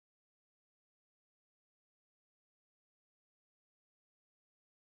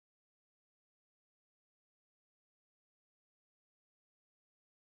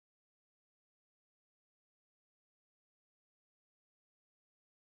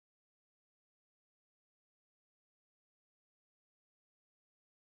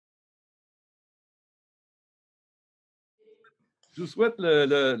Je vous souhaite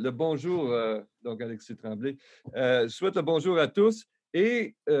le bonjour, donc Alexis Tremblay. Je souhaite le bonjour à tous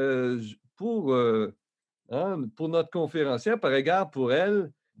et pour notre conférencière, par égard pour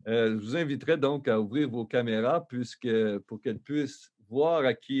elle, je vous inviterai donc à ouvrir vos caméras pour qu'elle puisse voir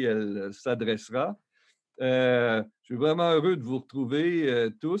à qui elle s'adressera. Je suis vraiment heureux de vous retrouver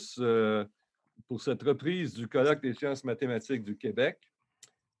tous pour cette reprise du Colloque des sciences mathématiques du Québec.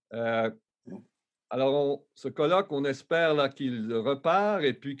 Alors, ce colloque, on espère là qu'il repart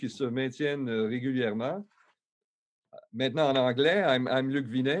et puis qu'il se maintienne régulièrement. Maintenant en anglais, I'm Luc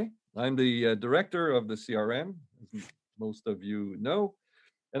Vinet. I'm the director of the CRM, as most of you know.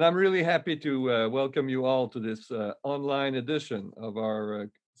 And I'm really happy to welcome you all to this online edition of our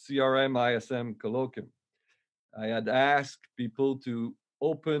CRM-ISM Colloquium. I had asked people to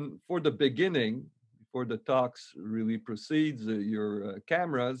open, for the beginning, before the talks really proceeds, your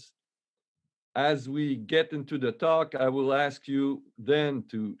cameras. As we get into the talk, I will ask you then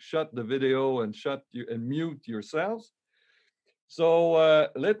to shut the video and mute yourselves. So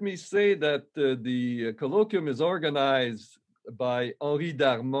let me say that the colloquium is organized by Henri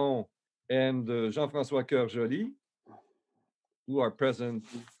Darmon and Jean-François Coeurjolly, who are present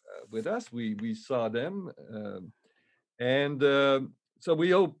with us. We saw them. So we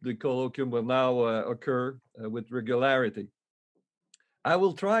hope the colloquium will now occur with regularity. I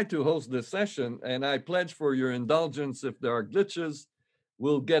will try to host this session, and I pledge for your indulgence if there are glitches.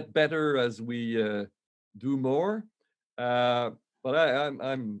 We'll get better as we do more. But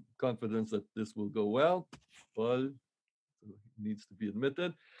I'm confident that this will go well. Paul needs to be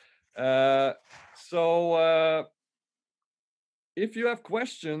admitted. If you have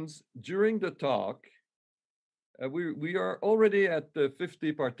questions during the talk, we are already at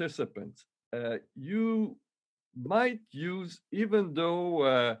 50 participants. You might use, even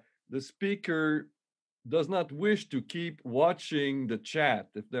though the speaker does not wish to keep watching the chat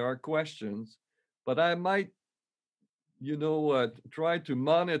if there are questions, but I might, try to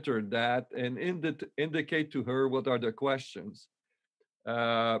monitor that and indicate to her what are the questions.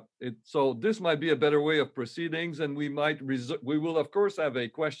 So this might be a better way of proceedings, and we will of course have a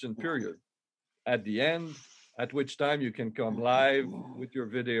question period at the end, at which time you can come live with your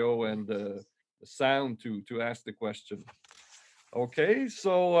video and the sound to ask the question. Okay,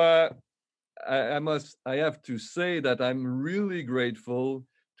 so I have to say that I'm really grateful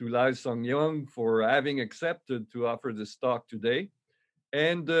to Lai-Sang for having accepted to offer this talk today.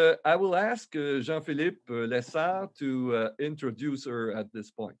 And I will ask Jean-Philippe Lessard to introduce her at this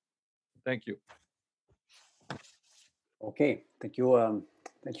point. Thank you. Okay, thank you,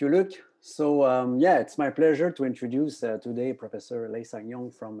 Luc. So yeah, it's my pleasure to introduce today Professor Lai-Sang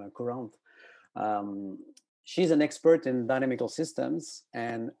from Courant. She's an expert in dynamical systems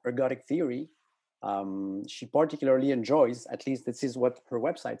and ergodic theory. She particularly enjoys, at least this is what her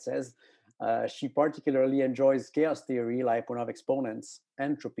website says, she particularly enjoys chaos theory, Lyapunov exponents,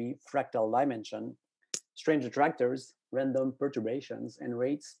 entropy, fractal dimension, strange attractors, random perturbations, and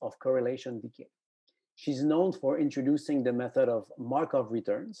rates of correlation decay. She's known for introducing the method of Markov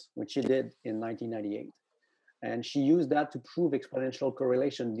returns, which she did in 1998. And she used that to prove exponential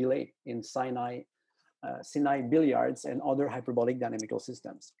correlation delay in Sinai billiards and other hyperbolic dynamical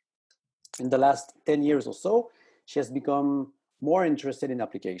systems. In the last 10 years or so, she has become more interested in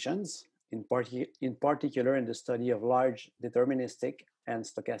applications, in particular in the study of large deterministic and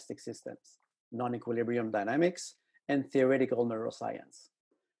stochastic systems, non-equilibrium dynamics, and theoretical neuroscience.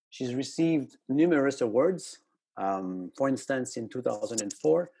 She's received numerous awards. For instance, in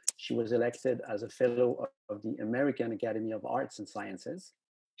 2004, she was elected as a fellow of the American Academy of Arts and Sciences.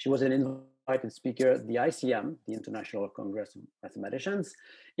 She was an invited speaker at the ICM, the International Congress of Mathematicians,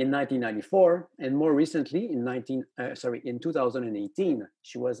 in 1994, and more recently, in 2018,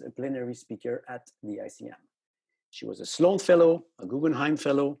 she was a plenary speaker at the ICM. She was a Sloan Fellow, a Guggenheim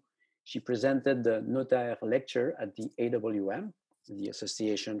Fellow. She presented the Notaire Lecture at the AWM, the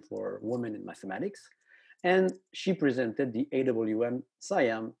Association for Women in Mathematics, and she presented the AWM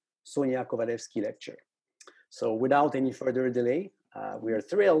Siam Sonia Kovalevsky Lecture. So without any further delay, we are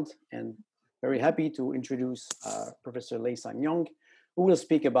thrilled and very happy to introduce Professor Lai-Sang, who will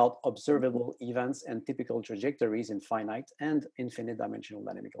speak about observable events and typical trajectories in finite and infinite dimensional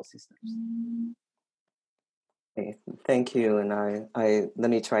dynamical systems. Okay, thank you. And let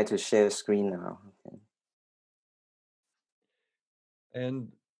me try to share screen now. Okay.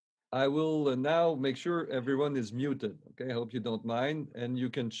 And I will now make sure everyone is muted. Okay, I hope you don't mind, and you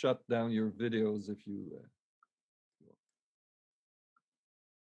can shut down your videos if you.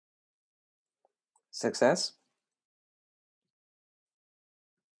 Success?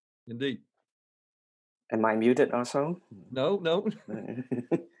 Indeed. Am I muted also? No, no.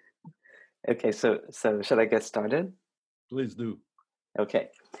 Okay, so should I get started? Please do. Okay,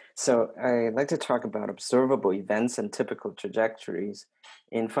 so I'd like to talk about observable events and typical trajectories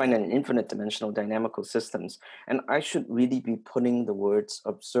in finite and infinite dimensional dynamical systems. And I should really be putting the words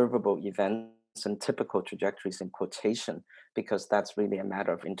observable events and typical trajectories in quotation, because that's really a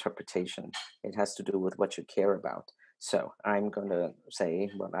matter of interpretation. It has to do with what you care about. So I'm going to say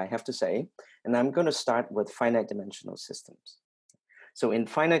what I have to say, and I'm going to start with finite dimensional systems. So in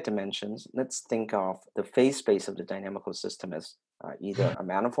finite dimensions, let's think of the phase space of the dynamical system as either a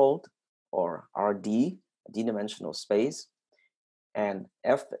manifold or RD, a d-dimensional space, and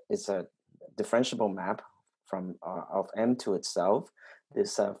F is a differentiable map from of M to itself.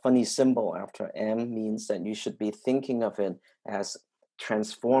 This funny symbol after M means that you should be thinking of it as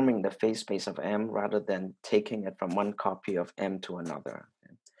transforming the phase space of M rather than taking it from one copy of M to another.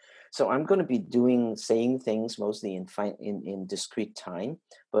 So I'm going to be saying things mostly in discrete time,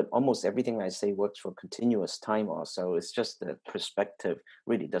 but almost everything I say works for continuous time also. It's just the perspective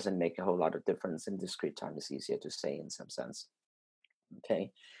really doesn't make a whole lot of difference. In discrete time, it's easier to say in some sense.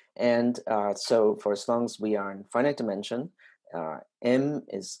 Okay, and so for as long as we are in finite dimension, M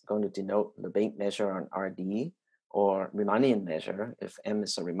is going to denote the Lebesgue measure on RD, or Riemannian measure if M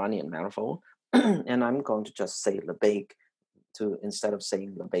is a Riemannian manifold, and I'm going to just say Lebesgue instead of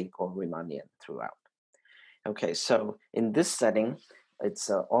saying Lebesgue or Riemannian throughout. Okay, so in this setting,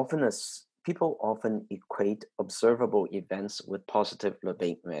 it's people often equate observable events with positive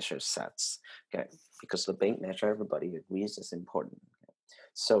Lebesgue measure sets. Okay, because Lebesgue measure, everybody agrees, is important. Okay.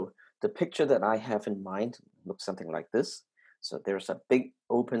 So the picture that I have in mind looks something like this. So there's a big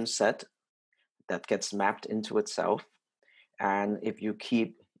open set that gets mapped into itself, and if you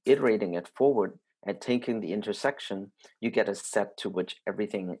keep iterating it forward and taking the intersection, you get a set to which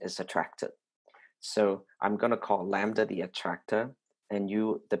everything is attracted. So I'm going to call lambda the attractor and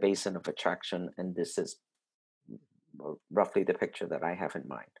U the basin of attraction, and this is roughly the picture that I have in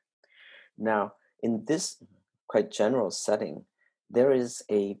mind. Now, in this quite general setting, there is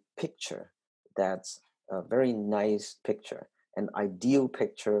a picture that's a very nice picture, an ideal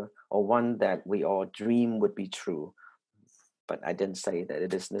picture, or one that we all dream would be true, but I didn't say that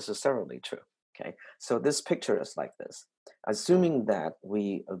it is necessarily true. Okay, so this picture is like this. Assuming that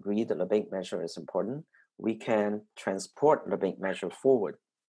we agree that Lebesgue measure is important, we can transport Lebesgue measure forward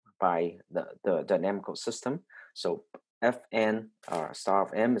by the dynamical system. So Fn star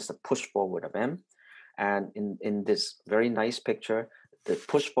of M is the push forward of M. And in this very nice picture, the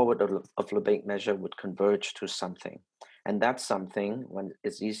push forward of Lebesgue measure would converge to something. And that something, when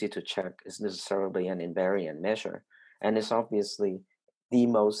it's easy to check, is necessarily an invariant measure. And it's obviously the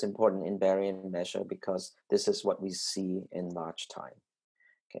most important invariant measure because this is what we see in large time.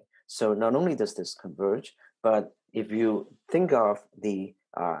 Okay, so not only does this converge, but if you think of the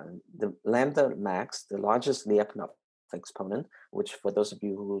lambda max, the largest Lyapunov exponent, which for those of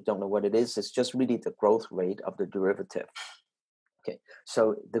you who don't know what it is just really the growth rate of the derivative. Okay,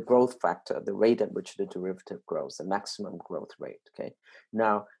 so the growth factor, the rate at which the derivative grows, the maximum growth rate. Okay,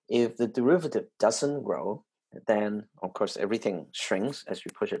 now if the derivative doesn't grow, then of course everything shrinks as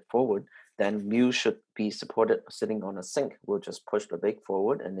you push it forward. Then mu should be supported sitting on a sink. We'll just push the Lebesgue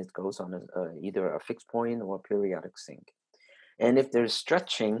forward, and it goes on either a fixed point or a periodic sink. And if there's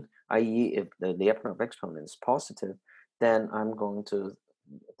stretching, i.e., if the Lyapunov exponent is positive, then I'm going to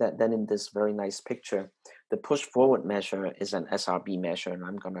then in this very nice picture, the push forward measure is an SRB measure, and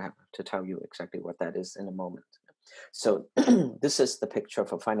I'm going to have to tell you exactly what that is in a moment. So this is the picture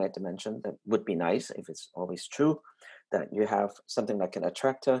of a finite dimension that would be nice if it's always true, that you have something like an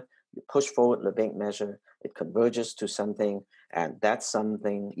attractor, you push forward Lebesgue measure, it converges to something, and that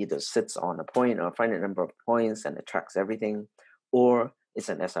something either sits on a point or a finite number of points and attracts everything, or it's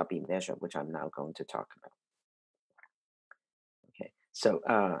an SRB measure, which I'm now going to talk about. Okay, so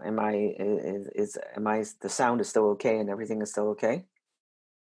am I the sound is still okay and everything is still okay?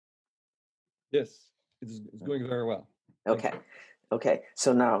 Yes, it's going very well. Okay. Okay.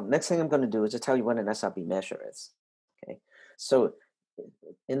 So now, next thing I'm going to do is to tell you what an SRB measure is. Okay. So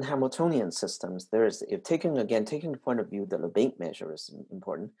in Hamiltonian systems, if taking the point of view that Lebesgue measure is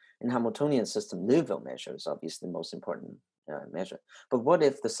important, in Hamiltonian system, Liouville measure is obviously the most important measure. But what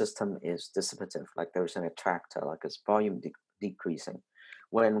if the system is dissipative, like there's an attractor, like its volume decreasing?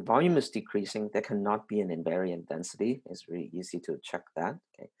 When volume is decreasing, there cannot be an invariant density. It's really easy to check that.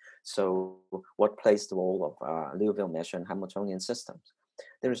 Okay. So what plays the role of Liouville measure in Hamiltonian systems?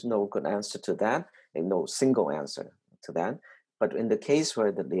 There is no good answer to that, and no single answer to that. But in the case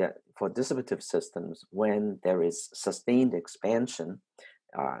where for dissipative systems, when there is sustained expansion,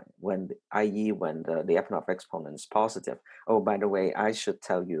 i.e. when the Lyapunov exponent is positive. Oh, by the way, I should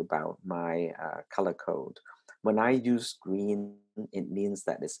tell you about my color code. When I use green, it means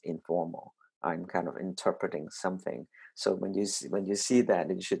that it's informal. I'm kind of interpreting something. So when you see that,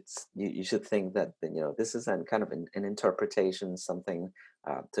 you should think that this is kind of an interpretation, something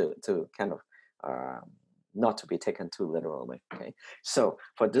to kind of not to be taken too literally. Okay, so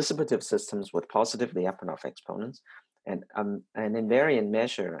for dissipative systems with positive Lyapunov exponents, and an invariant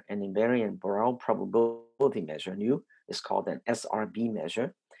measure, an invariant Borel probability measure, nu, is called an SRB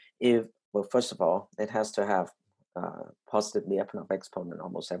measure. Well, first of all, it has to have positive Lyapunov exponent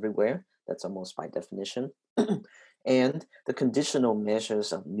almost everywhere. That's almost by definition. And the conditional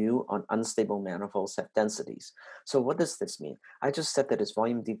measures of nu on unstable manifolds have densities. So what does this mean? I just said that it's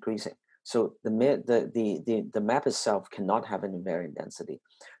volume decreasing. So the map itself cannot have an invariant density.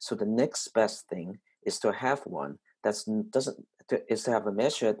 So the next best thing is to have one is to have a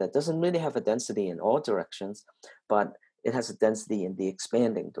measure that doesn't really have a density in all directions, but it has a density in the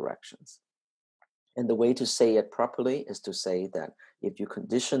expanding directions. And the way to say it properly is to say that if you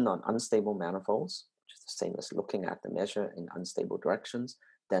condition on unstable manifolds, which is the same as looking at the measure in unstable directions,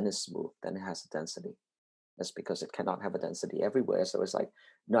 then it's smooth, then it has a density. That's because it cannot have a density everywhere. So it's like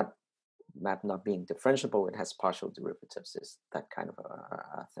map not being differentiable, it has partial derivatives, is that kind of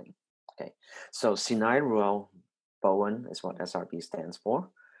a thing. Okay, so Sinai-Ruel-Bowen is what SRB stands for.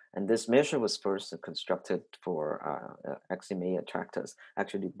 And this measure was first constructed for X-ray attractors.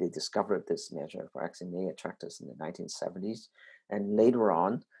 Actually, they discovered this measure for X-ray attractors in the 1970s. And later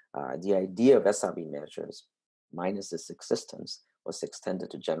on, the idea of SRB measures, minus its existence, was extended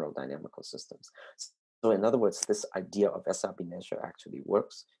to general dynamical systems. So in other words, this idea of SRB measure actually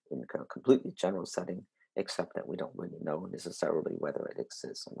works in a completely general setting, except that we don't really know necessarily whether it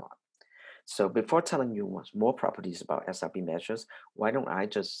exists or not. So before telling you more properties about SRB measures, why don't I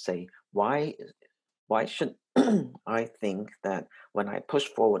just say, why should I think that when I push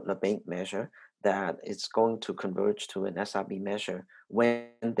forward the Lebesgue measure, that it's going to converge to an SRB measure when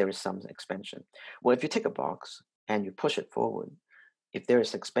there is some expansion? Well, if you take a box and you push it forward, if there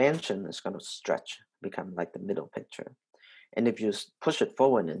is expansion, it's going to stretch, become like the middle picture. And if you push it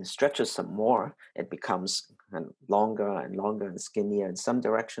forward and it stretches some more, it becomes longer and longer and skinnier in some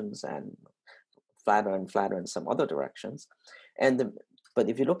directions and flatter in some other directions. But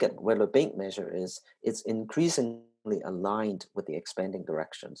if you look at where the Lebesgue measure is, it's increasingly aligned with the expanding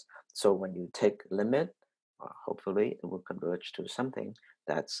directions. So when you take limit, hopefully it will converge to something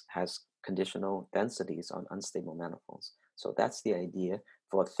that has conditional densities on unstable manifolds. So that's the idea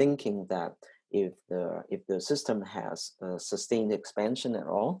for thinking that if the system has a sustained expansion at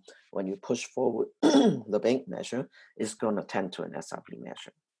all, when you push forward the Lebesgue measure, it's going to tend to an SRB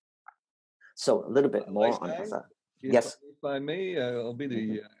measure. So a little bit more on that. Yes. If I may, I'll be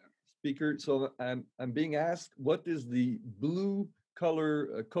the speaker. So I'm being asked, what is the blue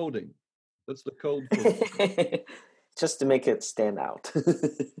color coding? What's the code for? Just to make it stand out.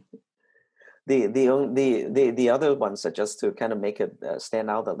 The other ones are just to kind of make it stand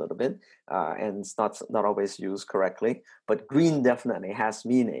out a little bit, and it's not always used correctly. But green definitely has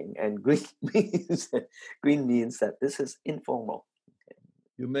meaning, and green means that this is informal.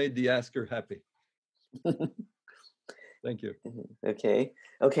 You made the asker happy. Thank you. Okay.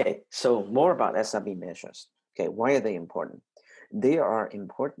 So more about SRB measures. Okay, why are they important? They are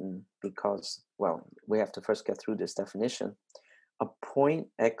important because, well, we have to first get through this definition. A point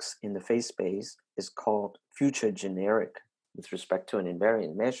X in the phase space is called future generic with respect to an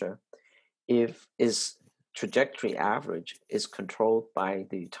invariant measure if its trajectory average is controlled by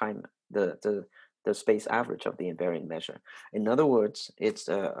the time, the space average of the invariant measure. In other words, it's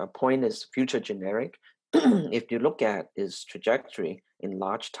a point is future generic if you look at its trajectory in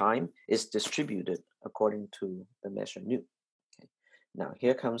large time, it's distributed according to the measure nu. Okay. Now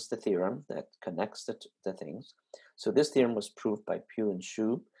here comes the theorem that connects the things. So this theorem was proved by Pugh and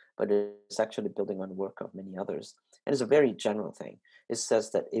Xu, but it's actually building on the work of many others. And it's a very general thing. It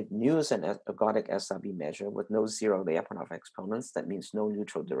says that if nu is an ergodic SRB measure with no zero Lyapunov exponents, that means no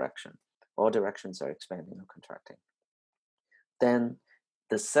neutral direction. All directions are expanding or contracting. Then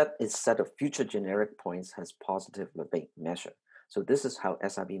the set is set of future generic points has positive Lebesgue measure. So this is how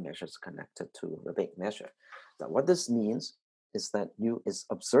SRB measure is connected to Lebesgue measure. Now what this means is that nu is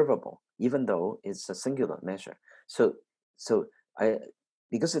observable, even though it's a singular measure.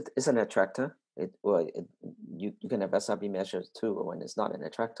 Because it is an attractor, you can have SRB measures too when it's not an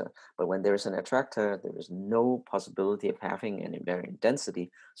attractor. But when there is an attractor, there is no possibility of having an invariant density.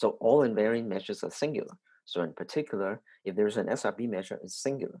 So all invariant measures are singular. So in particular, if there's an SRB measure, it's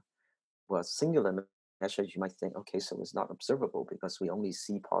singular. Well, singular measure, you might think, okay, so it's not observable because we only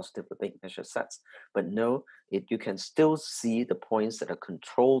see positive Lebesgue measure sets. But no, you can still see the points that are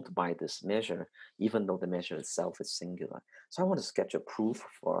controlled by this measure, even though the measure itself is singular. So I want to sketch a proof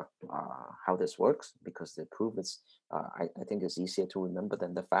for how this works, because the proof is, I think it's easier to remember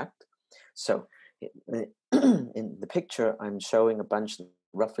than the fact. So in the picture, I'm showing a bunch of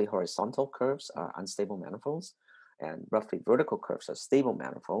roughly horizontal curves are unstable manifolds, and roughly vertical curves are stable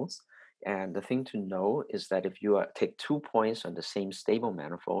manifolds. And the thing to know is that if you take 2 points on the same stable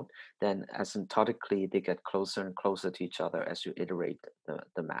manifold, then asymptotically they get closer and closer to each other as you iterate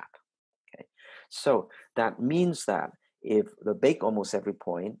the map. Okay, so that means that if Lebesgue almost every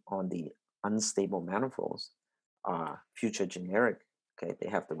point on the unstable manifolds are future generic, okay, they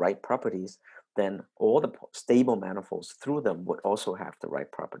have the right properties, then all the stable manifolds through them would also have the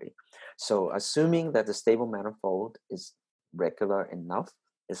right property. So assuming that the stable manifold is regular enough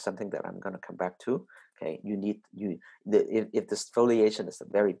is something that I'm going to come back to. Okay, if this foliation is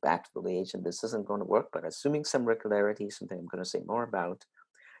a very bad foliation, this isn't going to work. But assuming some regularity, something I'm going to say more about,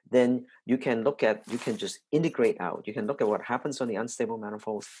 then you can just integrate out. You can look at what happens on the unstable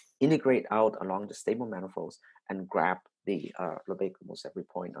manifolds, integrate out along the stable manifolds, and grab the Lebesgue almost every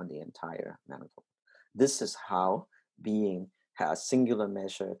point on the entire manifold. This is how being a singular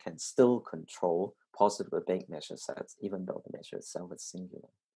measure can still control positive Lebesgue measure sets, even though the measure itself is singular.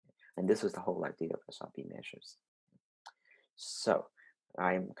 And this is the whole idea of SRB measures. So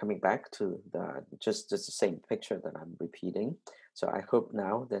I'm coming back to just the same picture that I'm repeating. So I hope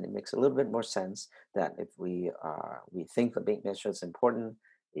now that it makes a little bit more sense that if we think Lebesgue measure is important,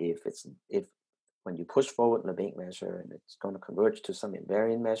 if when you push forward Lebesgue measure and it's going to converge to some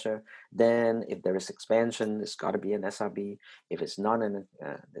invariant measure, then if there is expansion, it's got to be an SRB. If it's not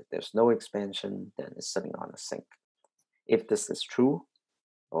if there's no expansion, then it's sitting on a sink. If this is true,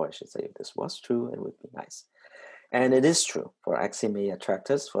 or I should say if this was true, it would be nice. And it is true for XMA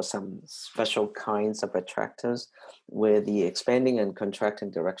attractors, for some special kinds of attractors where the expanding and contracting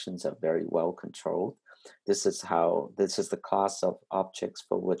directions are very well controlled. This is the class of objects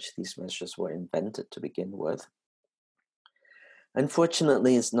for which these measures were invented to begin with.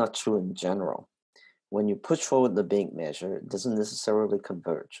 Unfortunately, it's not true in general. When you push forward the Lebesgue measure, it doesn't necessarily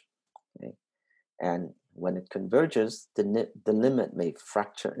converge. Okay? And when it converges, the limit may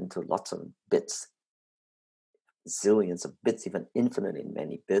fracture into lots of bits, zillions of bits, even infinitely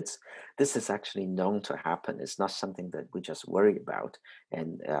many bits. This is actually known to happen. It's not something that we just worry about.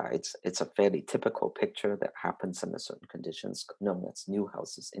 And it's a fairly typical picture that happens under certain conditions known as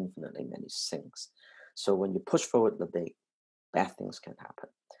Newhouse's infinitely many sinks. So when you push forward Lebesgue, bad things can happen.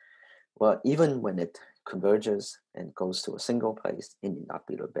 Well, even when it converges and goes to a single place, it need not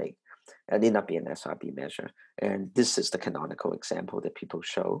be Lebesgue. It need not be an SRB measure. And this is the canonical example that people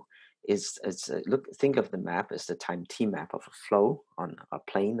show. Think of the map as the time t map of a flow on a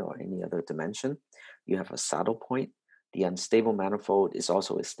plane or any other dimension. You have a saddle point. The unstable manifold is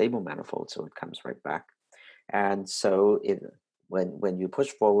also a stable manifold, so it comes right back. And so when you push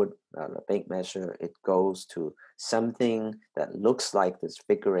forward the Lebesgue measure, it goes to something that looks like this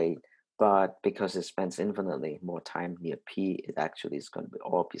figure 8, but because it spends infinitely more time near P, it actually is going to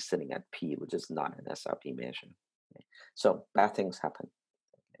all be sitting at P, which is not an SRB measure. Okay. So bad things happen.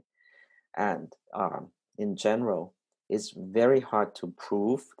 And in general, it's very hard to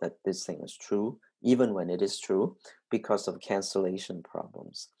prove that this thing is true, even when it is true, because of cancellation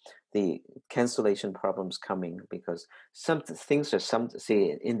problems. The cancellation problems coming because in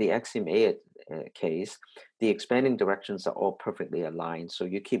the XMA case, the expanding directions are all perfectly aligned, so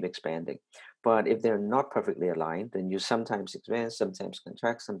you keep expanding. But if they're not perfectly aligned, then you sometimes expand, sometimes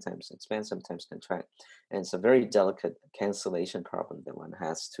contract, sometimes expand, sometimes contract. And it's a very delicate cancellation problem that one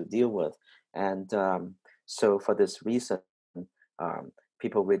has to deal with. And so for this reason,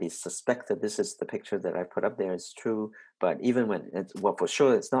 people really suspect that this is the picture that I put up there is true. But even when for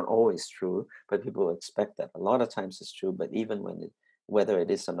sure, it's not always true, but people expect that a lot of times it's true. But even when whether it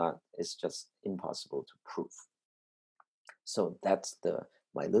is or not, it's just impossible to prove. So that's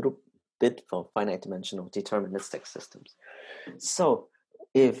my little bit for finite dimensional deterministic systems. So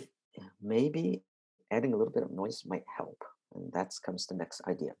if maybe adding a little bit of noise might help, and that comes the next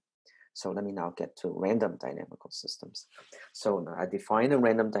idea. So let me now get to random dynamical systems. So I define a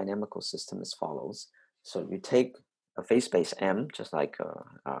random dynamical system as follows. So you take a phase space M, just like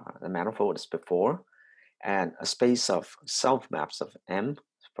the manifold is before, and a space of self-maps of M,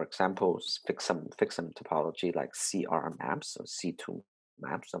 for example, fix some topology like CR maps, or C2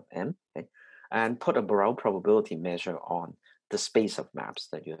 maps of M, okay? And put a Borel probability measure on the space of maps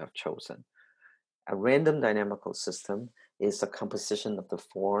that you have chosen. A random dynamical system is a composition of the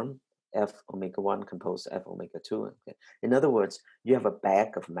form F omega 1 composed F omega 2. Okay. In other words, you have a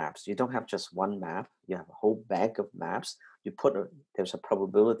bag of maps. You don't have just one map. You have a whole bag of maps. There's a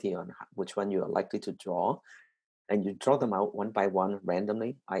probability on which one you are likely to draw, and you draw them out one by one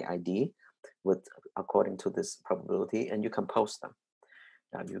randomly, IID, according to this probability, and you compose them.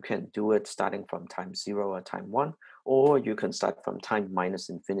 Now you can do it starting from time 0 or time 1, or you can start from time minus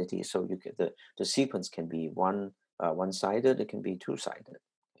infinity. So the sequence can be one-sided, it can be two-sided.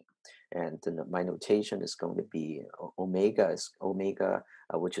 And then my notation is going to be omega,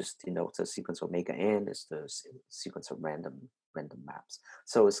 which is denotes the sequence omega n is the sequence of random maps.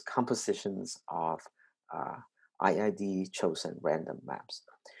 So it's compositions of IID chosen random maps.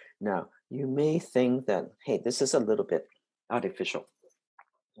 Now you may think that, hey, this is a little bit artificial.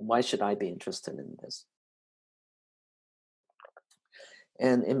 Why should I be interested in this?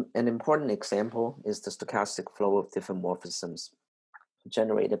 And an important example is the stochastic flow of different morphisms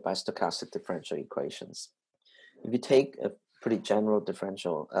generated by stochastic differential equations. If you take a pretty general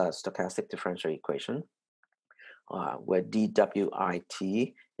stochastic differential equation, where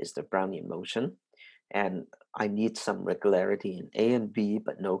dWit is the Brownian motion, and I need some regularity in A and B,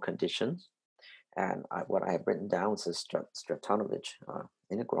 but no conditions. And what I have written down is a Stratonovich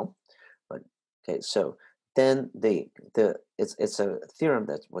integral. But okay, so then it's a theorem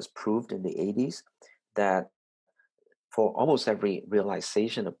that was proved in the 80s that for almost every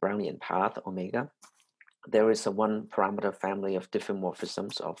realization of Brownian path omega, there is a one parameter family of different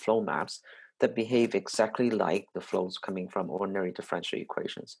morphisms or flow maps that behave exactly like the flows coming from ordinary differential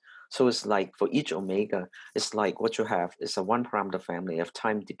equations. So it's like for each omega, it's like what you have is a one parameter family of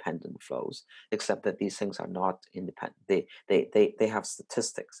time dependent flows, except that these things are not independent. They have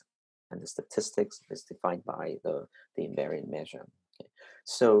statistics, and the statistics is defined by the invariant measure. Okay.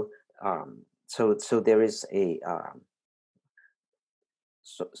 So there is a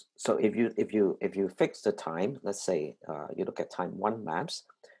so if you fix the time, let's say you look at time 1 maps,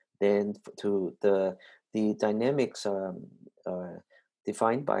 then to the dynamics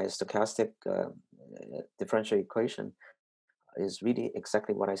defined by a stochastic differential equation is really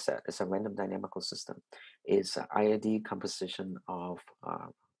exactly what I said. It's a random dynamical system. It's IID composition of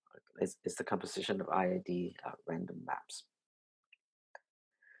is the composition of IID random maps.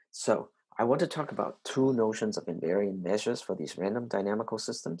 So I want to talk about two notions of invariant measures for these random dynamical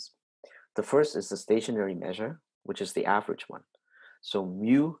systems. The first is the stationary measure, which is the average one. So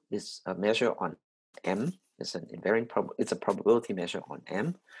mu is a measure on M. It's an invariant it's a probability measure on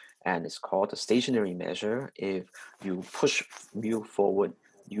M, and it's called a stationary measure if you push mu forward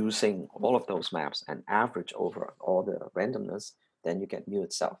using all of those maps and average over all the randomness, then you get mu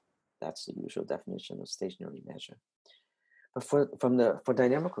itself. That's the usual definition of stationary measure. But for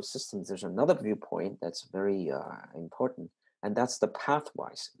dynamical systems, there's another viewpoint that's very important, and that's the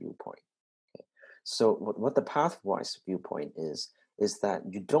pathwise viewpoint. Okay. So what the pathwise viewpoint is that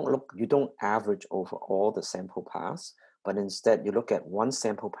you don't average over all the sample paths, but instead you look at one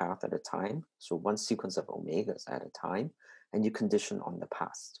sample path at a time, so one sequence of omegas at a time, and you condition on the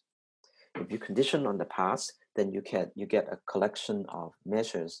past. If you condition on the past, then you get a collection of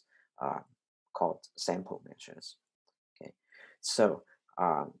measures called sample measures. Okay, so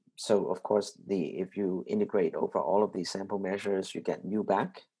of course if you integrate over all of these sample measures, you get mu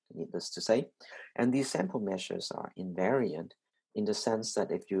back, needless to say, and these sample measures are invariant in the sense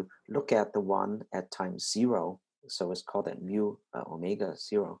that if you look at the one at time 0, so it's called that mu omega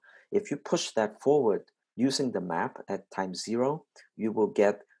 0, if you push that forward using the map at time 0, you will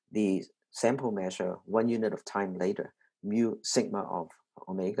get the sample measure 1 unit of time later, mu sigma of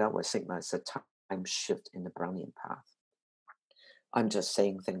omega, where sigma is a time shift in the Brownian path. I'm just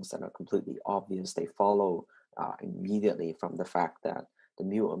saying things that are completely obvious. They follow immediately from the fact that the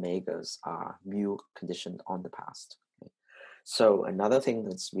mu omegas are mu conditioned on the past. Okay. So another thing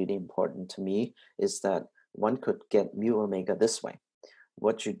that's really important to me is that one could get mu omega this way.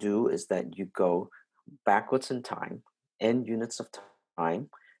 What you do is that you go backwards in time, n units of time,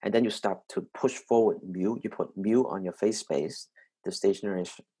 and then you start to push forward mu. You put mu on your phase space, the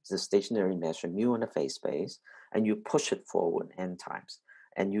stationary measure mu on the phase space, and you push it forward n times.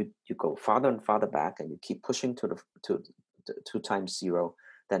 And you go farther and farther back, and you keep pushing to times 0.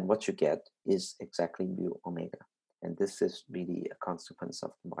 Then what you get is exactly mu omega. And this is really a consequence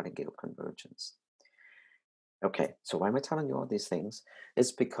of martingale convergence. Okay, so why am I telling you all these things?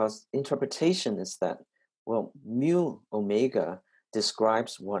 It's because interpretation is that, well, mu omega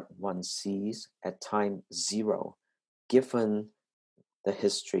describes what one sees at time 0, given the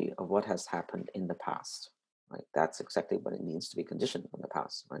history of what has happened in the past. Right? That's exactly what it means to be conditioned on the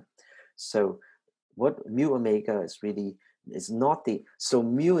past. Right? So what mu omega is really is not so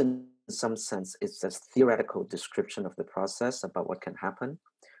mu in some sense, it's a theoretical description of the process about what can happen,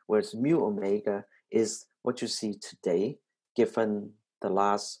 whereas mu omega is what you see today, given the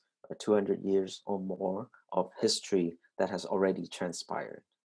last 200 years or more of history that has already transpired.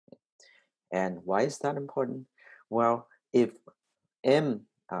 And why is that important? Well, if m,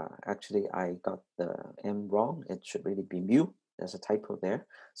 actually I got the m wrong, it should really be mu. There's a typo there.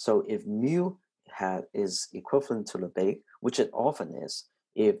 So if mu is equivalent to Lebesgue, which it often is,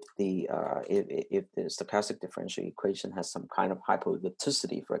 if the stochastic differential equation has some kind of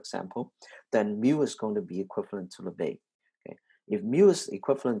hypoellipticity, for example, then mu is going to be equivalent to Lebesgue. Okay? If mu is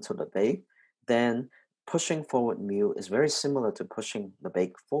equivalent to Lebesgue, then pushing forward mu is very similar to pushing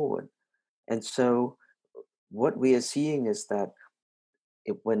Lebesgue forward. And so what we are seeing is that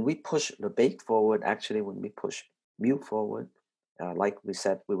when we push Lebesgue forward, actually when we push mu forward, like we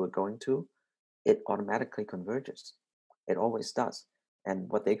said we were going to, it automatically converges. It always does. And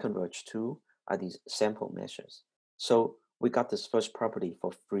what they converge to are these sample measures. So we got this first property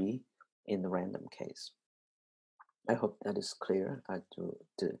for free in the random case. I hope that is clear.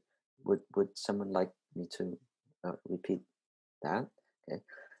 Would someone like me to repeat that? Okay.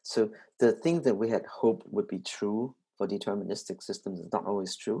 So the thing that we had hoped would be true for deterministic systems is not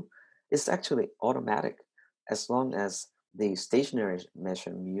always true. It's actually automatic as long as the stationary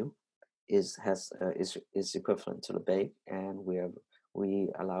measure mu is equivalent to Lebesgue, and we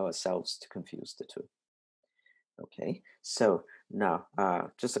allow ourselves to confuse the two. Okay, so now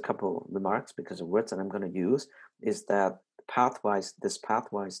just a couple remarks, because the words that I'm going to use is that pathwise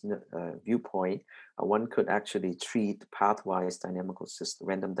viewpoint, one could actually treat pathwise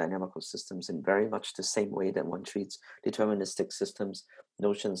random dynamical systems in very much the same way that one treats deterministic systems.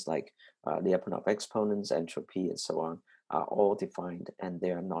 Notions like the Lyapunov exponents, entropy, and so on are all defined, and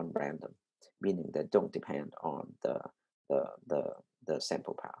they are non-random, meaning they don't depend on the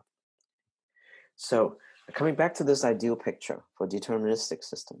sample path. So coming back to this ideal picture for deterministic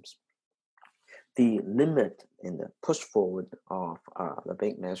systems, the limit in the push forward of the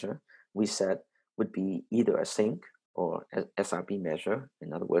Lebesgue measure, we said, would be either a sink or a SRB measure.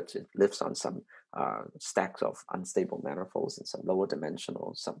 In other words, it lives on some stacks of unstable manifolds and some lower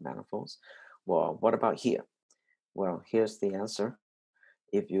dimensional submanifolds. Well, what about here? Well, here's the answer.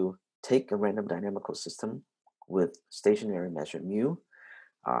 If you take a random dynamical system with stationary measure mu,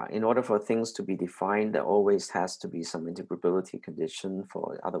 in order for things to be defined, there always has to be some integrability condition,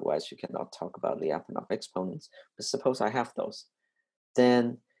 for otherwise you cannot talk about the Lyapunov exponents. But suppose I have those.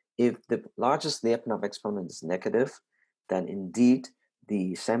 Then if the largest Lyapunov exponent is negative, then indeed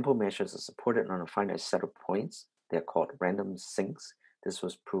the sample measures are supported on a finite set of points. They're called random sinks. This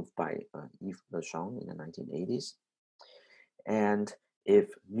was proved by Yves Lejean in the 1980s. And if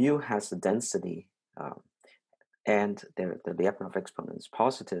mu has a density and the Lyapunov exponent is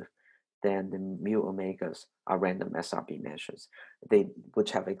positive, then the mu omegas are random SRB measures,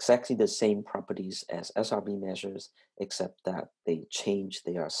 which have exactly the same properties as SRB measures, except that they change.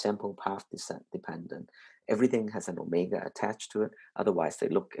 They are sample path dependent. Everything has an omega attached to it. Otherwise, they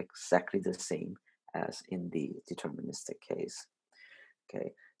look exactly the same as in the deterministic case.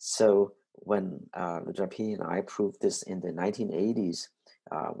 Okay, so when Le Drapi and I proved this in the 1980s,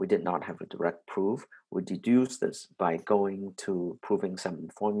 we did not have a direct proof. We deduced this by going to proving some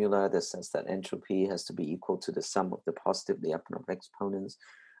formula that says that entropy has to be equal to the sum of the positive Lyapunov exponents.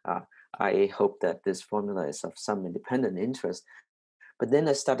 I hope that this formula is of some independent interest. But then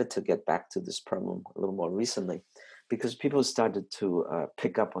I started to get back to this problem a little more recently, because people started to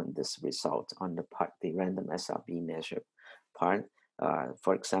pick up on this result on the random SRB measure part.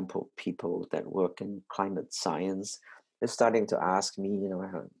 For example, people that work in climate science, they're starting to ask me,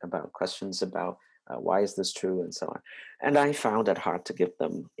 about questions about why is this true and so on. And I found it hard to give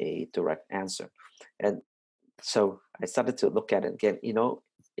them a direct answer. And so I started to look at it again.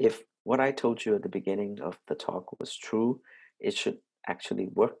 If what I told you at the beginning of the talk was true, it should actually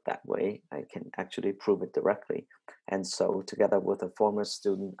work that way. I can actually prove it directly. And so together with a former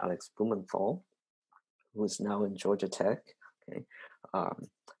student, Alex Blumenthal, who is now in Georgia Tech, okay,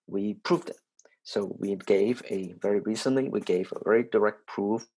 we proved it. So we gave a very very direct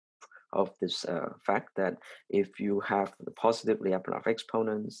proof of this fact that if you have the positive Lyapunov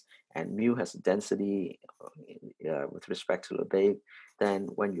exponents and mu has a density with respect to Lebesgue, then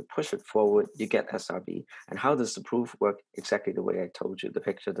when you push it forward, you get SRB. And how does the proof work? Exactly the way I told you. The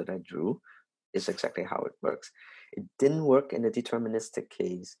picture that I drew is exactly how it works. It didn't work in the deterministic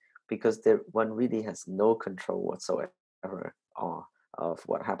case because one really has no control whatsoever of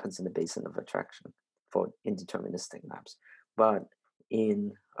what happens in the basin of attraction for indeterministic maps. But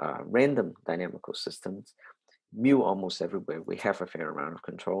in random dynamical systems, mu almost everywhere, we have a fair amount of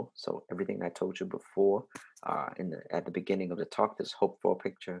control. So everything I told you before at the beginning of the talk, this hoped for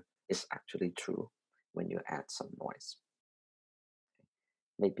picture is actually true when you add some noise.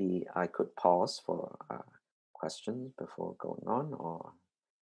 Maybe I could pause for questions before going on, or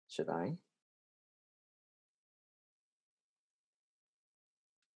should I?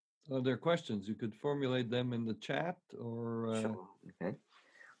 Are there questions? You could formulate them in the chat or... Sure, okay.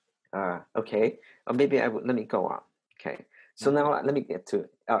 Okay, or maybe let me go on. Okay, so now let me get to,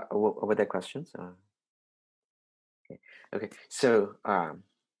 were there questions? Okay, so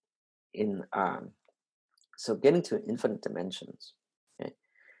so getting to infinite dimensions, okay.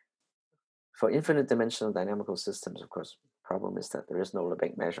 For infinite dimensional dynamical systems, of course, problem is that there is no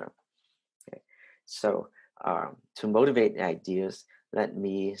Lebesgue measure. Okay, so to motivate the ideas, let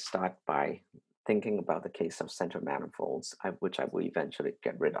me start by thinking about the case of center manifolds, which I will eventually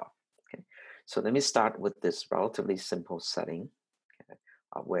get rid of. Okay, so let me start with this relatively simple setting, okay,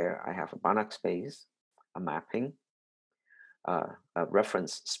 where I have a Banach space, a mapping, a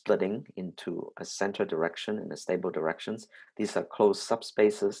reference splitting into a center direction and a stable directions. These are closed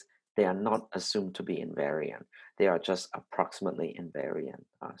subspaces. They are not assumed to be invariant. They are just approximately invariant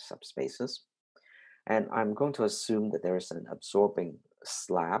subspaces. And I'm going to assume that there is an absorbing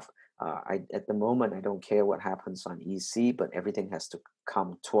slab. At the moment, I don't care what happens on EC, but everything has to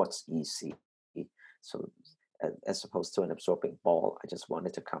come towards EC. So as opposed to an absorbing ball, I just want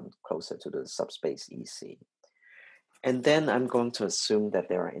it to come closer to the subspace EC. And then I'm going to assume that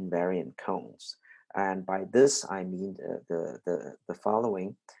there are invariant cones. And by this, I mean the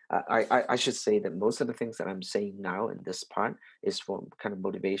following. I should say that most of the things that I'm saying now in this part is for kind of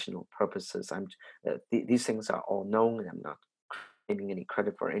motivational purposes. These things are all known, and I'm not claiming any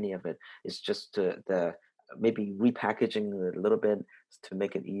credit for any of it. It's just maybe repackaging it a little bit to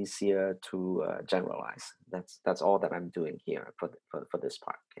make it easier to generalize. That's all that I'm doing here for this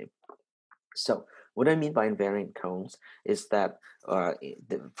part. Okay. So what I mean by invariant cones is that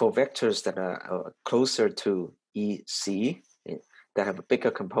for vectors that are closer to EC, that have a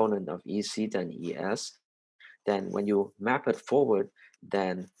bigger component of EC than ES, then when you map it forward,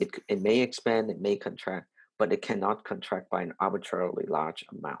 then it may expand, it may contract, but it cannot contract by an arbitrarily large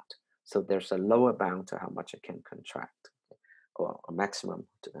amount. So there's a lower bound to how much it can contract, or a maximum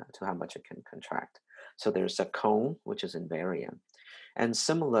to how much it can contract. So there's a cone, which is invariant. And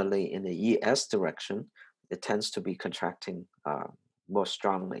similarly, in the ES direction, it tends to be contracting more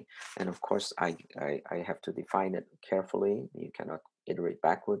strongly. And of course, I have to define it carefully. You cannot iterate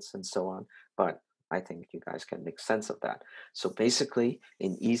backwards and so on. But I think you guys can make sense of that. So basically,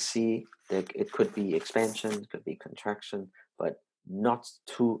 in EC, it could be expansion, it could be contraction, but not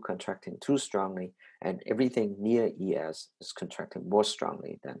contracting too strongly. And everything near ES is contracting more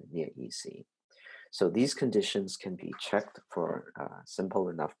strongly than near EC. So these conditions can be checked for simple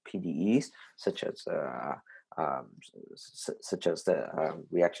enough PDEs, such as the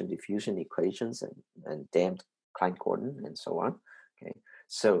reaction diffusion equations and damped Klein-Gordon and so on. Okay,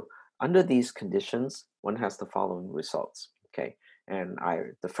 so under these conditions, one has the following results. Okay, and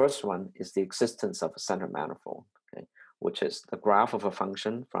the first one is the existence of a center manifold. Okay, which is the graph of a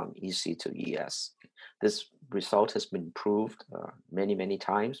function from EC to ES. This result has been proved many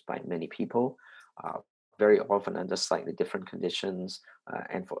times by many people. Very often under slightly different conditions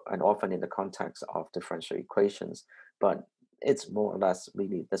and often in the context of differential equations, but it's more or less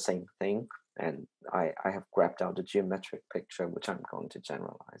really the same thing. And I have grabbed out a geometric picture, which I'm going to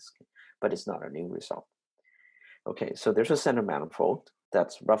generalize, but it's not a new result. Okay, so there's a center manifold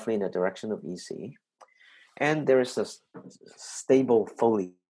that's roughly in the direction of EC, and there is a stable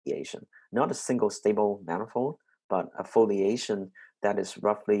foliation, not a single stable manifold, but a foliation that is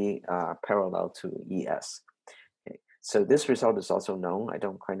roughly parallel to ES. Okay. So this result is also known. I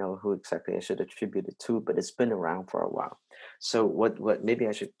don't quite know who exactly I should attribute it to, but it's been around for a while. So what maybe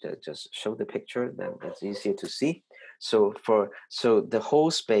I should just show the picture, then it's easier to see. So the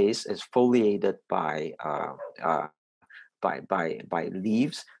whole space is foliated by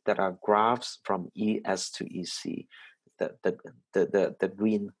leaves that are graphs from ES to EC. The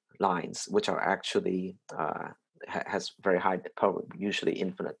green lines, which are actually has very high power, usually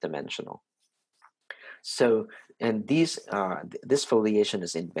infinite dimensional. So, and this foliation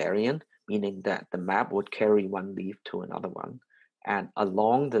is invariant, meaning that the map would carry one leaf to another one, and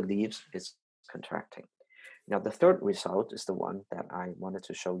along the leaves it's contracting. Now, the third result is the one that I wanted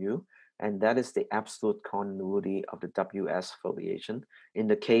to show you, and that is the absolute continuity of the WS foliation in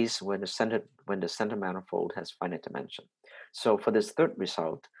the case when the center manifold has finite dimension. So for this third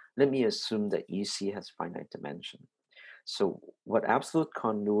result, let me assume that EC has finite dimension. So what absolute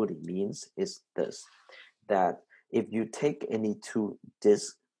continuity means is this, that if you take any two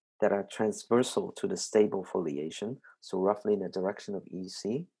disks that are transversal to the stable foliation, so roughly in the direction of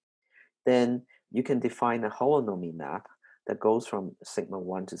EC, then you can define a holonomy map that goes from sigma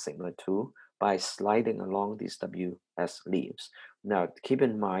 1 to sigma 2 by sliding along these WS leaves. Now, keep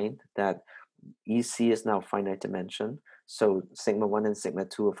in mind that EC is now finite dimension, so sigma 1 and sigma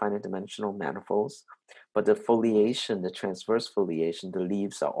 2 are finite dimensional manifolds, but the foliation, the transverse foliation, the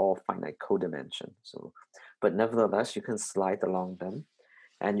leaves are all finite codimension. So, but nevertheless, you can slide along them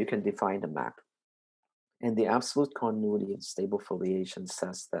and you can define the map. And the absolute continuity of stable foliation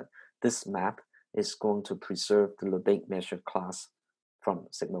says that this map is going to preserve the Lebesgue measure class from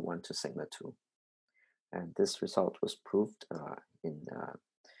sigma 1 to sigma 2. And this result was proved a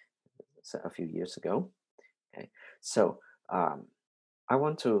few years ago. Okay, so I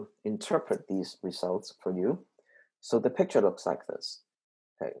want to interpret these results for you. So the picture looks like this.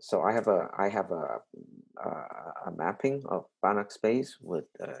 Okay, so I have a mapping of Banach space with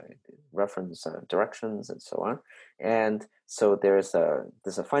reference directions and so on, and so there's a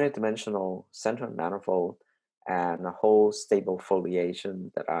finite dimensional center manifold and a whole stable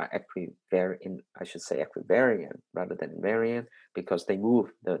foliation that are equivariant rather than invariant, because they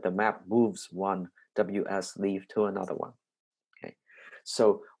move, the map moves one WS leaf to another one. Okay,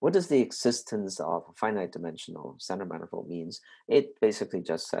 so what does the existence of a finite dimensional center manifold means? It basically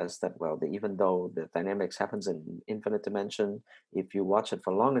just says that, well, even though the dynamics happens in infinite dimension, if you watch it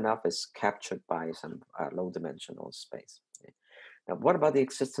for long enough, it's captured by some low dimensional space. Okay. Now, what about the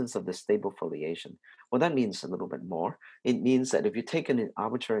existence of the stable foliation? Well, that means a little bit more. It means that if you take an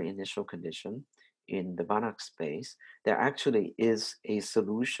arbitrary initial condition in the Banach space, there actually is a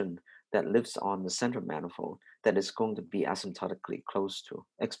solution that lives on the center manifold that is going to be asymptotically close to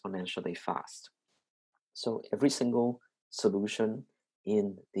exponentially fast. So every single solution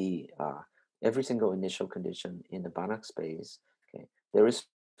in the every single initial condition in the Banach space, okay, there is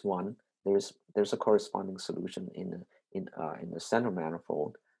one. There's a corresponding solution in the center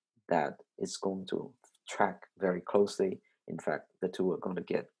manifold that is going to track very closely. In fact, the two are going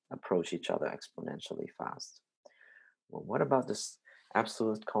to approach each other exponentially fast. Well, what about this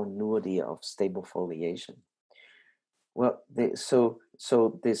absolute continuity of stable foliation? Well, so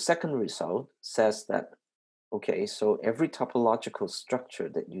the second result says that, okay, so every topological structure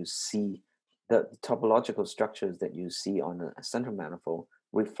that you see, the topological structures that you see on a center manifold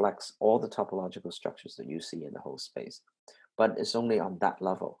reflects all the topological structures that you see in the whole space. But it's only on that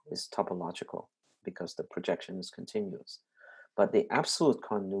level, it's topological, because the projection is continuous. But the absolute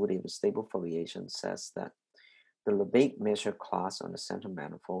continuity of a stable foliation says that the Lebesgue measure class on the center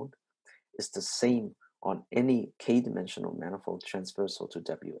manifold is the same on any k-dimensional manifold transversal to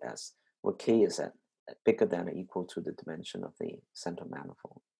WS, where k is at bigger than or equal to the dimension of the center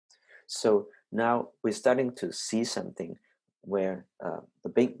manifold. So now we're starting to see something where the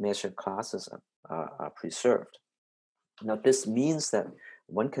Lebesgue measure classes are preserved. Now this means that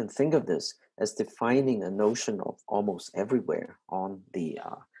one can think of this as defining a notion of almost everywhere on the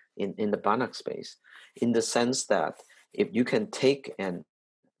in the Banach space, in the sense that if you can take a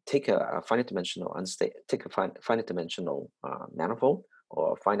finite dimensional finite dimensional manifold,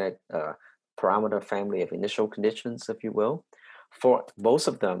 or finite parameter family of initial conditions, if you will, for most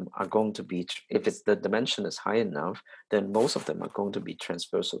of them are going to be, if it's the dimension is high enough, then most of them are going to be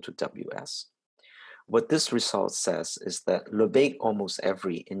transversal to WS. What this result says is that Lebesgue almost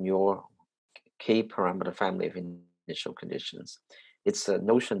every in your k parameter family of initial conditions, it's a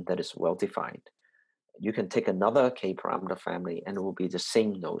notion that is well defined. You can take another k parameter family and it will be the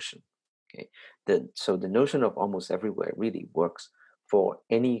same notion. Okay, so the notion of almost everywhere really works for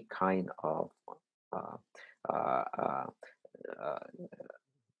any kind of a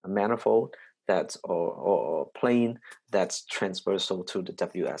manifold that's or plane that's transversal to the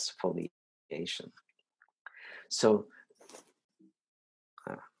WS foliation. So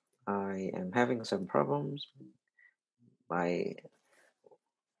I am having some problems. I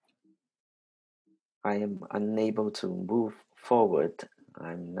am unable to move forward.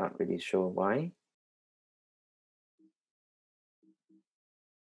 I'm not really sure why.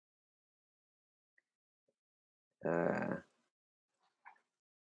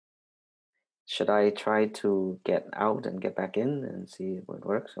 Should I try to get out and get back in and see if it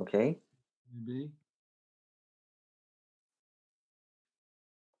works? Okay. Maybe.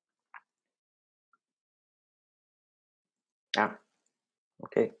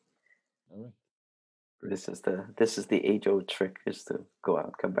 Okay. All right. This is the age-old trick, is to go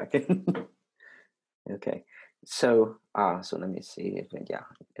out, come back in. Okay. So so let me see if it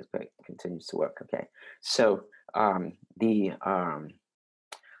continues to work. Okay. So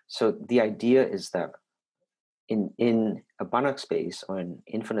so the idea is that in a Banach space or in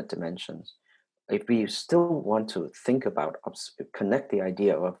infinite dimensions, if we still want to think about, connect the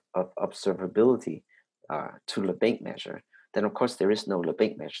idea of observability to Lebesgue measure, then of course there is no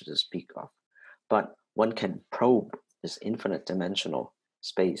Lebesgue measure to speak of. But one can probe this infinite dimensional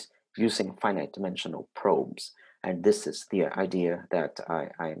space using finite dimensional probes. And this is the idea that I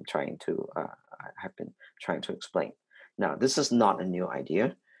am trying to, I have been trying to explain. Now, this is not a new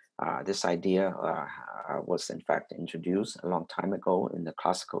idea. This idea was in fact introduced a long time ago in the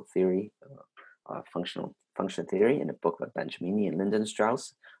classical theory, function theory, in a book by Benjamini and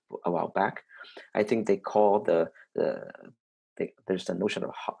Lindenstrauss a while back. I think they call there's the notion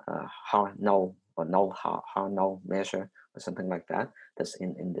of Haar null or Haar null measure or something like that. That's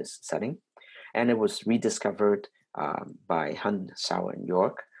in this setting, and it was rediscovered by Hun, Sauer, and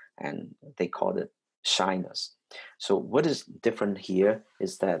York, and they called it shyness. So what is different here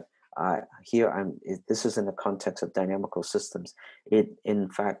is that this is in the context of dynamical systems. It in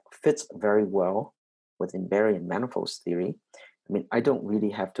fact fits very well with invariant manifolds theory. I mean, I don't really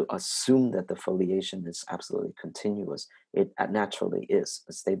have to assume that the foliation is absolutely continuous. It naturally is.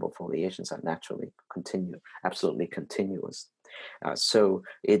 Stable foliations are naturally absolutely continuous. So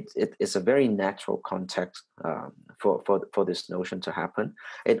it is a very natural context for this notion to happen.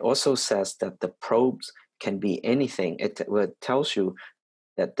 It also says that the probes can be anything. It tells you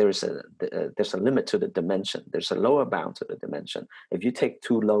that there's a limit to the dimension. There's a lower bound to the dimension. If you take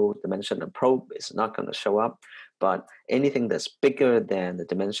too low dimension, a probe is not going to show up. But anything that's bigger than the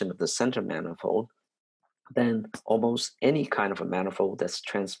dimension of the center manifold, then almost any kind of a manifold that's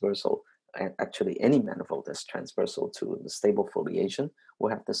transversal, and actually any manifold that's transversal to the stable foliation, will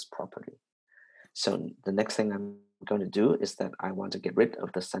have this property. So the next thing I'm going to do is that I want to get rid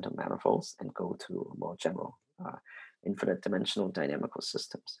of the center manifolds and go to more general infinite dimensional dynamical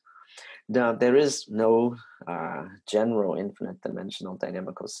systems. Now, there is no general infinite dimensional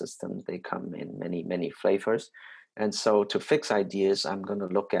dynamical system. They come in many, many flavors. And so to fix ideas, I'm going to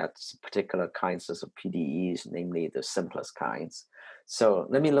look at particular kinds of PDEs, namely the simplest kinds. So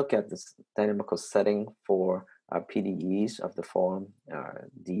let me look at this dynamical setting for PDEs of the form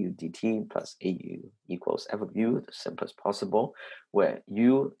du dt plus au equals f of u, the simplest possible, where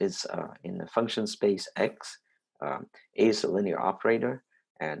u is in the function space x, a is a linear operator,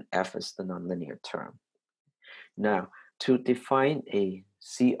 and f is the nonlinear term. Now, to define a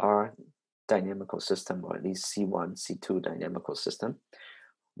CR dynamical system, or at least C1, C2 dynamical system,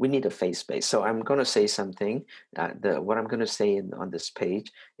 we need a phase space. So I'm going to say something. What I'm going to say on this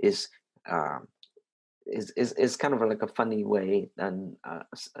page is kind of like a funny way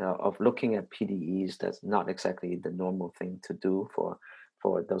of looking at PDEs. That's not exactly the normal thing to do for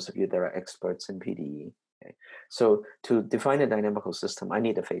those of you that are experts in PDE. Okay. So to define a dynamical system, I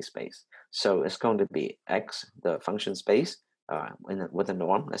need a phase space. So it's going to be X, the function space, with a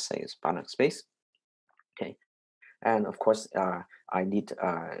norm. Let's say it's Banach space. Okay. And of course, I need,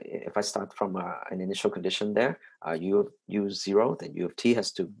 if I start from an initial condition there, u of 0, then u of t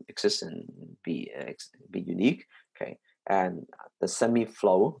has to exist and be unique. Okay. And the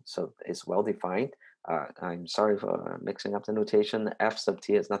semi-flow, so it's well defined. I'm sorry for mixing up the notation. F sub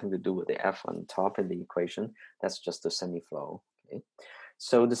t has nothing to do with the F on top in the equation. That's just the semi-flow. Okay.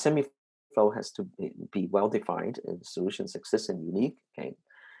 So the semi-flow has to be well defined, and solutions exist and unique. Okay.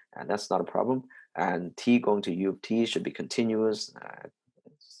 And that's not a problem. And t going to u of t should be continuous.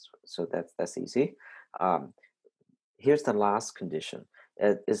 So that's easy. Here's the last condition,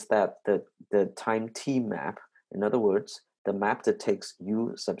 is that the time t map, in other words, the map that takes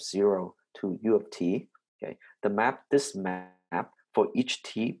u sub 0 to u of t, okay, this map for each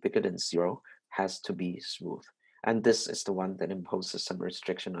t bigger than 0 has to be smooth. And this is the one that imposes some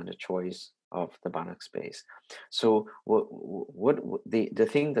restriction on the choice of the Banach space. So the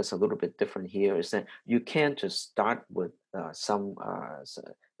thing that's a little bit different here is that you can't just start with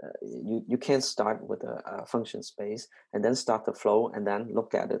you can't start with a function space and then start the flow and then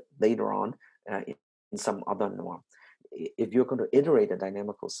look at it later on in some other norm. If you're going to iterate a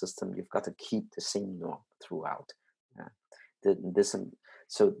dynamical system, you've got to keep the same norm throughout. This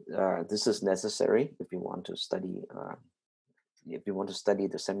is necessary if you want to study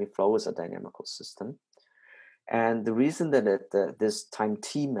the semi-flow as a dynamical system. And the reason that this time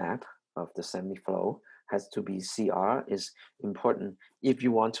t map of the semi-flow has to be CR is important if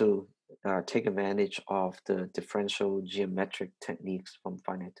you want to take advantage of the differential geometric techniques from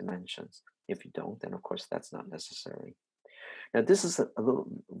finite dimensions. If you don't, then of course that's not necessary. Now this is a little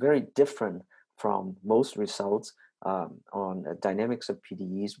very different from most results on dynamics of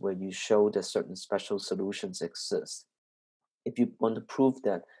PDEs, where you show that certain special solutions exist. If you want to prove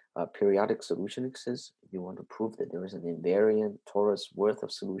that periodic solution exists, you want to prove that there is an invariant torus worth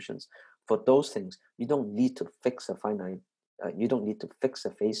of solutions. For those things, you don't need to fix a finite, you don't need to fix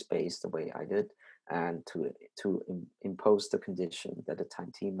a phase space the way I did, and to impose the condition that the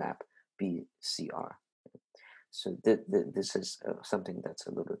time t map be CR. So this is something that's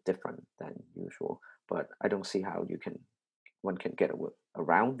a little different than usual, but I don't see how one can get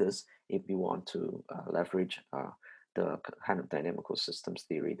around this if you want to leverage the kind of dynamical systems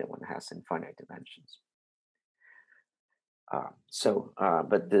theory that one has in finite dimensions.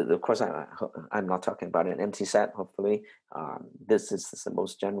 But of course, I'm not talking about an empty set, hopefully. This is the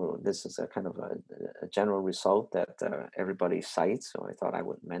most general, this is a kind of a general result that everybody cites, so I thought I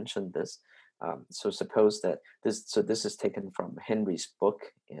would mention this. So suppose that this is taken from Henry's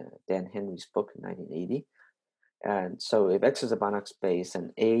book, Dan Henry's book in 1980. And so if X is a Banach space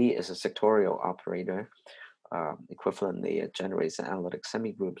and A is a sectorial operator, equivalently it generates analytic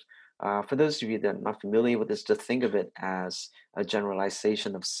semigroups. For those of you that are not familiar with this, just think of it as a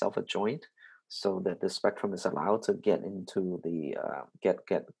generalization of self-adjoint, so that the spectrum is allowed to get into the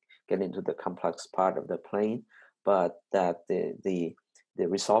get into the complex part of the plane, but that the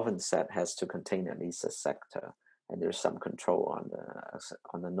resolvent set has to contain at least a sector, and there's some control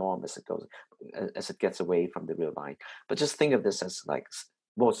on the norm as it gets away from the real line. But just think of this as like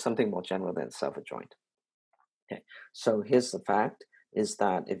something more general than self-adjoint. Okay, so here's the fact: is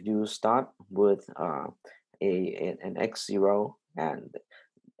that if you start with an x0 and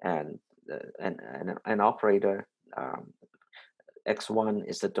an operator, x1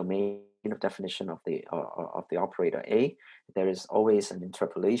 is the domain of definition of the operator A. There is always an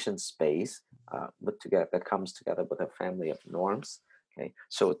interpolation space that comes together with a family of norms. Okay,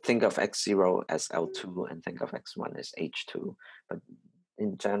 so think of x0 as L2 and think of x1 as H2. But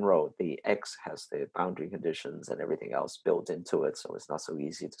in general, the X has the boundary conditions and everything else built into it, so it's not so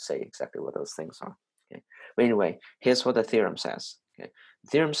easy to say exactly what those things are. Okay, but anyway, here's what the theorem says. Okay, the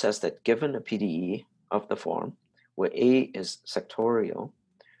theorem says that given a PDE of the form where A is sectorial,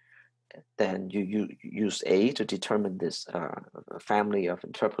 then you use A to determine this family of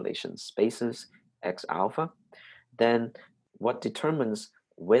interpolation spaces, X alpha. Then what determines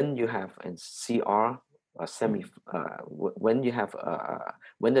when you have a CR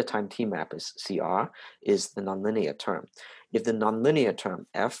when the time t map is CR is the nonlinear term. If the nonlinear term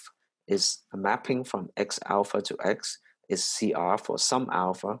F is a mapping from X alpha to X is CR for some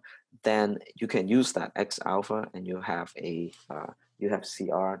alpha, then you can use that X alpha and you have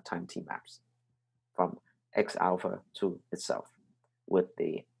CR time t maps from X alpha to itself with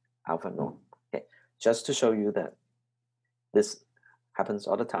the alpha norm. Okay, just to show you that this happens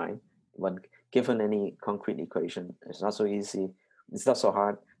all the time. When given any concrete equation, it's not so easy. It's not so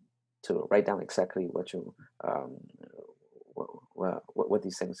hard to write down exactly what you what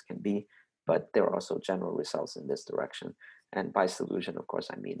these things can be, but there are also general results in this direction. And by solution, of course,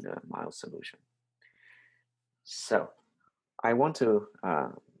 I mean a mild solution. So I want to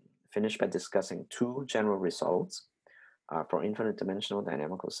finish by discussing two general results for infinite dimensional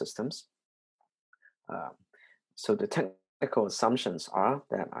dynamical systems. So the technical assumptions are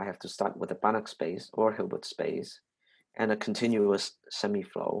that I have to start with a Banach space or Hilbert space and a continuous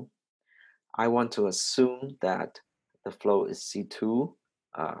semi-flow. I want to assume that the flow is C2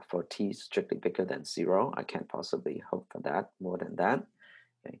 for t strictly bigger than 0. I can't possibly hope for that more than that.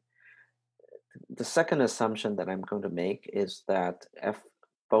 Okay. The second assumption that I'm going to make is that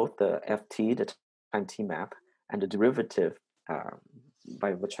both the ft, the time t map, and the derivative,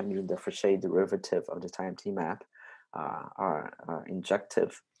 by which I mean the Fréchet derivative of the time t map, are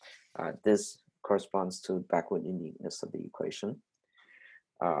injective. This corresponds to backward uniqueness of the equation.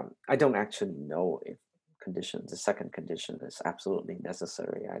 I don't actually know if the second condition is absolutely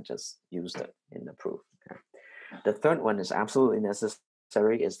necessary. I just used it in the proof. Okay. The third one is absolutely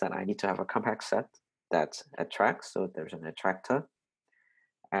necessary, is that I need to have a compact set that attracts, so there's an attractor.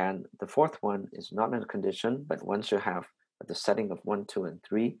 And the fourth one is not a condition, but once you have the setting of 1, 2, and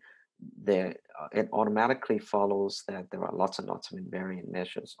 3, it automatically follows that there are lots and lots of invariant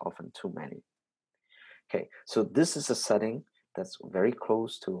measures, often too many. Okay, so this is a setting that's very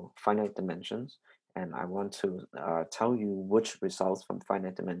close to finite dimensions, and I want to tell you which results from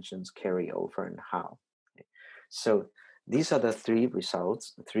finite dimensions carry over and how. Okay. So these are the three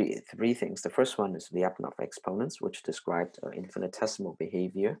results, three things. The first one is the Lyapunov exponents, which described infinitesimal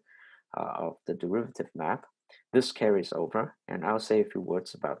behavior of the derivative map. This carries over, and I'll say a few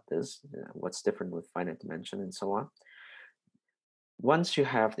words about this, what's different with finite dimension and so on. Once you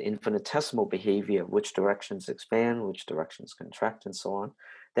have the infinitesimal behavior, which directions expand, which directions contract, and so on,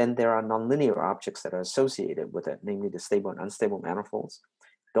 then there are nonlinear objects that are associated with it, namely the stable and unstable manifolds.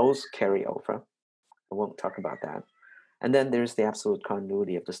 Those carry over. I won't talk about that. And then there's the absolute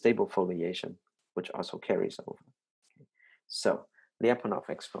continuity of the stable foliation, which also carries over. Okay. So Lyapunov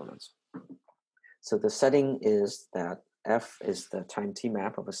exponents. So the setting is that F is the time t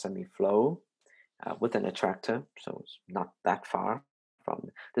map of a semi-flow with an attractor, so it's not that far from.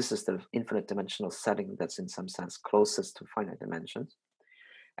 This is the infinite dimensional setting that's in some sense closest to finite dimensions.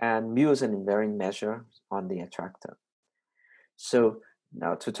 And mu is an invariant measure on the attractor. So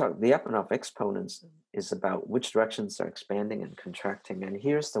now to talk, the Lyapunov exponents is about which directions are expanding and contracting. And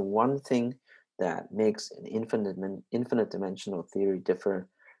here's the one thing that makes an infinite dimensional theory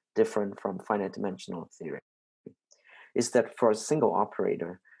different from finite dimensional theory, is that for a single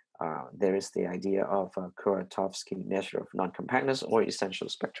operator, there is the idea of a Kuratowski measure of non-compactness or essential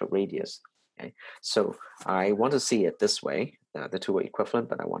spectral radius. Okay? So I want to see it this way. The two are equivalent,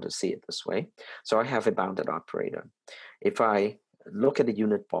 but I want to see it this way. So I have a bounded operator. If I look at the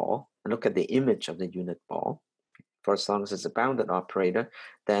unit ball and look at the image of the unit ball, for as long as it's a bounded operator,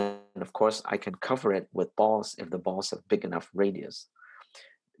 then of course I can cover it with balls if the balls have big enough radius.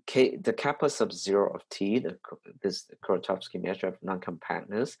 The kappa sub 0 of t, this Kuratowski measure of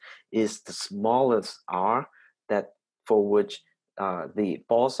non-compactness, is the smallest r that for which the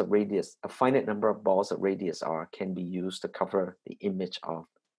balls of radius, a finite number of balls of radius r can be used to cover the image of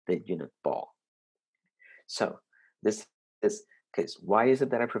the unit ball. So this case, why is it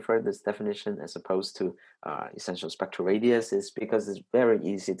that I prefer this definition as opposed to essential spectral radius? Is because it's very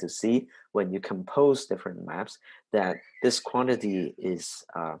easy to see when you compose different maps that this quantity is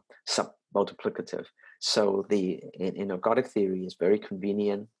sub-multiplicative. So in ergodic theory, it's very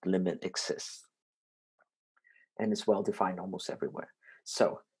convenient, limit exists. And it's well defined almost everywhere.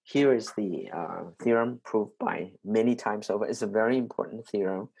 So here is the theorem proved by many times over. It's a very important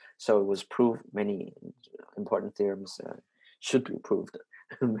theorem. So it was proved, many important theorems should be proved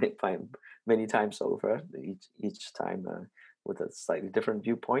by many times over, each time with a slightly different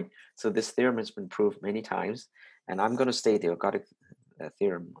viewpoint. So this theorem has been proved many times, and I'm going to state the ergodic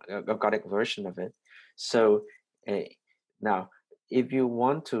theorem, ergodic version of it. So now, if you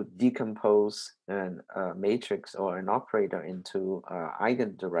want to decompose a matrix or an operator into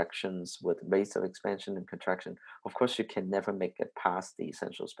eigendirections with rates of expansion and contraction, of course, you can never make it past the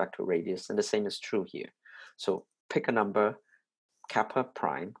essential spectral radius, and the same is true here. So pick a number, kappa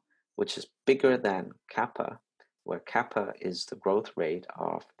prime, which is bigger than kappa, where kappa is the growth rate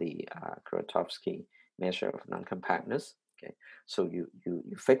of the Kuratowski measure of non-compactness. Okay, so you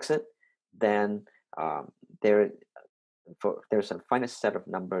fix it, then there's a finite set of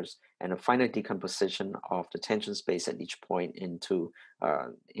numbers and a finite decomposition of the tangent space at each point into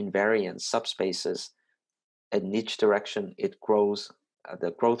invariant subspaces. In each direction, it grows.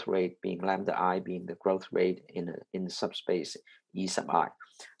 The growth rate being lambda I being the growth rate in the subspace E sub I.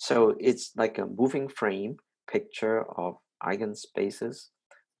 So it's like a moving frame picture of eigenspaces.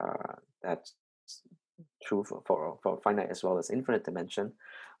 That's true for finite as well as infinite dimension.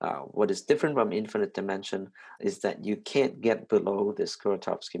 What is different from infinite dimension is that you can't get below this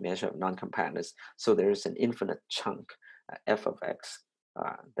Kuratowski measure of non-compactness. So there is an infinite chunk, f of x.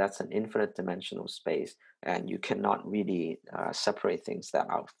 That's an infinite dimensional space, and you cannot really separate things that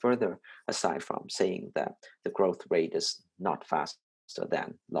out further, aside from saying that the growth rate is not faster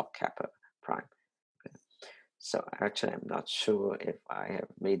than log kappa prime. Okay. So actually, I'm not sure if I have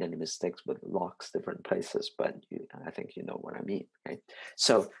made any mistakes with logs different places, but I think you know what I mean. Okay.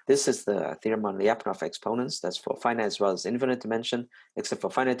 So this is the theorem on Lyapunov exponents. That's for finite as well as infinite dimension, except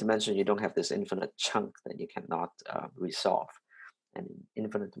for finite dimension, you don't have this infinite chunk that you cannot resolve. And in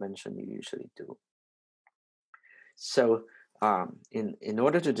infinite dimension, you usually do. So in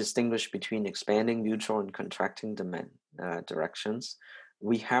order to distinguish between expanding, neutral, and contracting directions,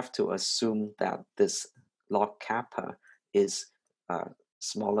 we have to assume that this log kappa is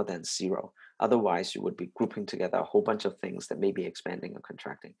smaller than 0. Otherwise, you would be grouping together a whole bunch of things that may be expanding or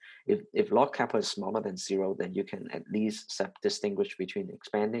contracting. If log kappa is smaller than 0, then you can at least distinguish between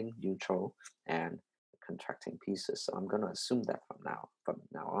expanding, neutral, and contracting pieces. So I'm going to assume that from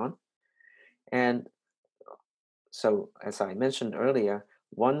now on. And so as I mentioned earlier,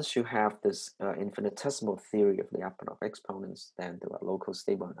 once you have this infinitesimal theory of Lyapunov exponents, then there are local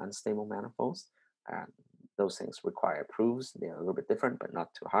stable and unstable manifolds. Those things require proofs. They are a little bit different, but not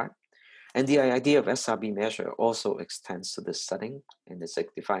too hard. And the idea of SRB measure also extends to this setting, and it's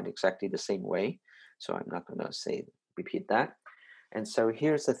defined exactly the same way. So I'm not going to repeat that. And so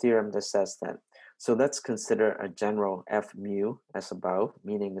here's a theorem that says that, so let's consider a general F mu as above,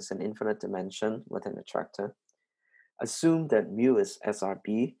 meaning it's an infinite dimension with an attractor. Assume that mu is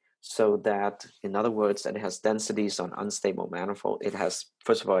SRB so that, in other words, that it has densities on unstable manifold. It has,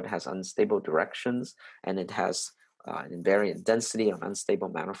 first of all, it has unstable directions, and it has an invariant density on unstable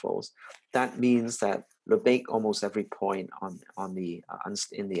manifolds. That means that Lebesgue almost every point on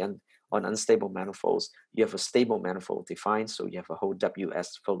unstable manifolds, you have a stable manifold defined, so you have a whole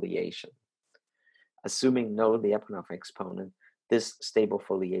WS foliation. Assuming no Lyapunov exponent, this stable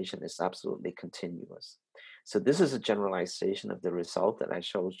foliation is absolutely continuous. So this is a generalization of the result that I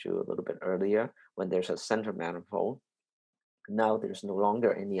showed you a little bit earlier when there's a center manifold. Now there's no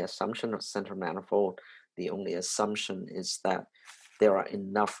longer any assumption of center manifold. The only assumption is that there are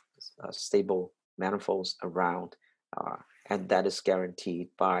enough stable manifolds around, and that is guaranteed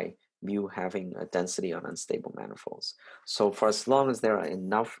by mu having a density on unstable manifolds. So for as long as there are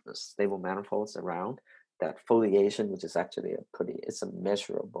enough stable manifolds around, that foliation, which is actually it's a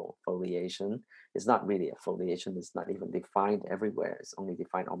measurable foliation. It's not really a foliation. It's not even defined everywhere. It's only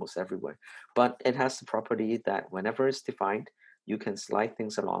defined almost everywhere. But it has the property that whenever it's defined, you can slide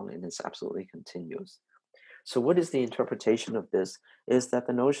things along and it's absolutely continuous. So what is the interpretation of this? Is that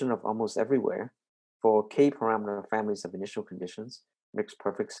the notion of almost everywhere for k parameter families of initial conditions makes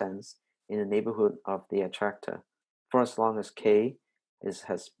perfect sense in the neighborhood of the attractor, for as long as k is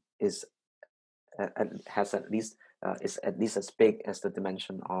at least as big as the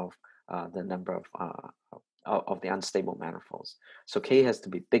dimension of the number of the unstable manifolds. So k has to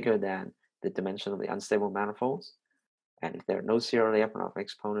be bigger than the dimension of the unstable manifolds, and if there are no Lyapunov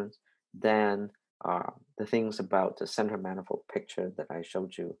exponents, then the things about the center manifold picture that I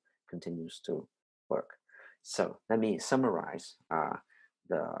showed you continues to work. So let me summarize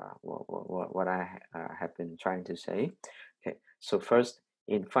what I have been trying to say. Okay, so first,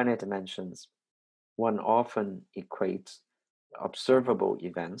 in finite dimensions, one often equates observable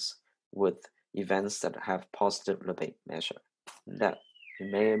events with events that have positive Lebesgue measure. That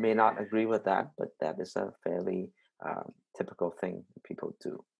you may or may not agree with that, but that is a fairly typical thing people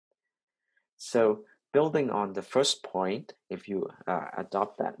do. So building on the first point, if you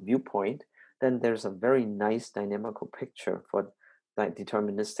adopt that viewpoint, then there's a very nice dynamical picture for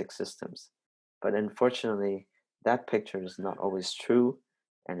deterministic systems. But unfortunately, that picture is not always true,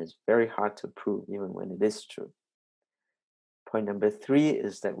 and it's very hard to prove even when it is true. Point number 3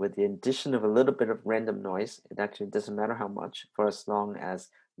 is that with the addition of a little bit of random noise, it actually doesn't matter how much, for as long as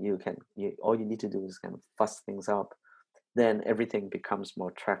all you need to do is kind of fuss things up, then everything becomes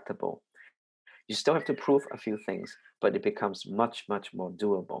more tractable. You still have to prove a few things, but it becomes much, much more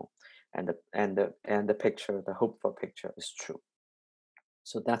doable. And the picture, the hoped for picture, is true.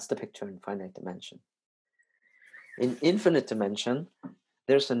 So that's the picture in finite dimension. In infinite dimension,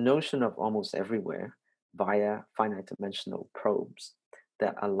 there's a notion of almost everywhere via finite dimensional probes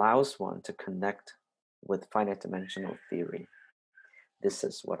that allows one to connect with finite dimensional theory. This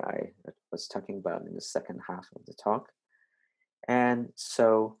is what I was talking about in the second half of the talk. And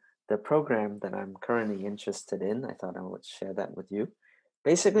so the program that I'm currently interested in, I thought I would share that with you,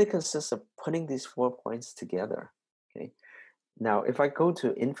 basically consists of putting these 4 points together. Okay. Now, if I go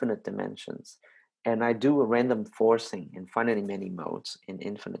to infinite dimensions and I do a random forcing in finitely many modes in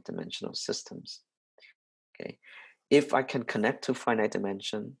infinite dimensional systems, okay, if I can connect to finite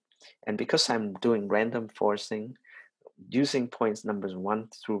dimension, and because I'm doing random forcing using points numbers 1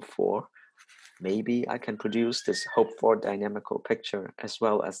 through 4, maybe I can produce this hoped for dynamical picture as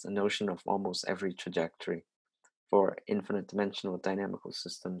well as the notion of almost every trajectory for infinite dimensional dynamical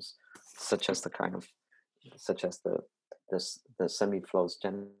systems, such as the semi-flows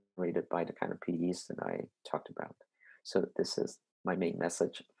generated by the kind of PDEs that I talked about. So this is my main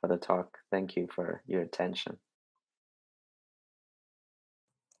message for the talk. Thank you for your attention.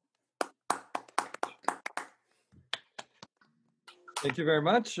 Thank you very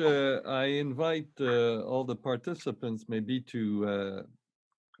much. I invite all the participants maybe to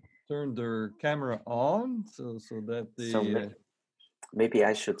turn their camera on so that they... So maybe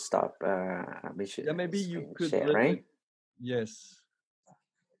I should stop. Maybe you could share, right? Yes.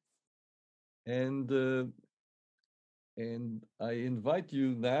 And I invite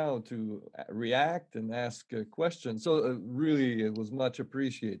you now to react and ask questions. So really, it was much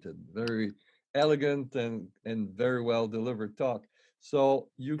appreciated. Very elegant and very well delivered talk. So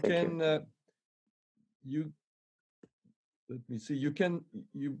you let me see,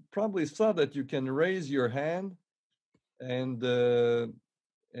 you probably saw that you can raise your hand and then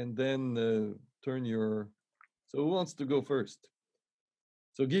turn your, so who wants to go first?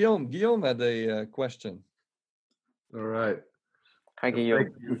 So Guillaume had a question. All right. Hi,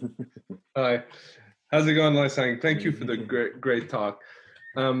 Guillaume. Hi. How's it going, Lai-Sang? Thank you for the great talk.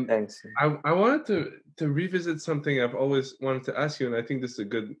 Thanks. I wanted to revisit something I've always wanted to ask you, and I think this is a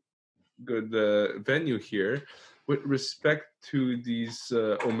good venue here with respect to these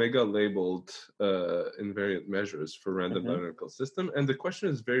omega labeled invariant measures for random dynamical system. And the question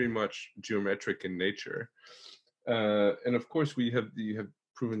is very much geometric in nature. And of course, you have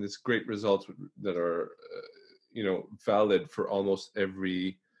proven this great results that are valid for almost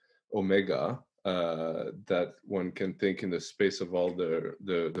every omega that one can think in the space of all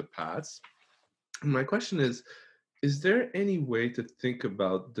the paths. And my question is there any way to think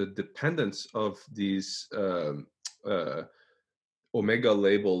about the dependence of these omega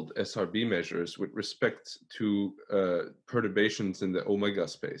labeled SRB measures with respect to perturbations in the omega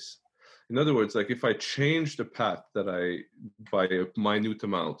space? In other words, like if I change the path by a minute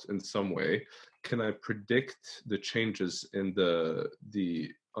amount in some way, can I predict the changes in the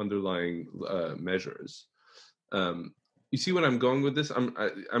underlying measures? You see what I'm going with this?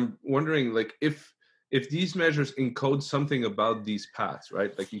 I'm wondering, like, if these measures encode something about these paths,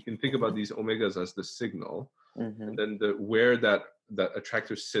 right? Like you can think about these omegas as the signal, and then where that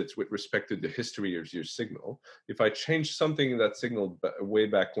attractor sits with respect to the history of your signal. If I change something in that signal way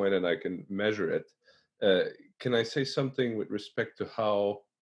back when and I can measure it, can I say something with respect to how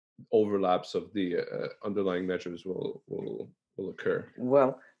overlaps of the underlying measures will occur?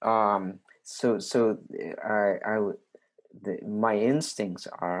 Well, so I would. My instincts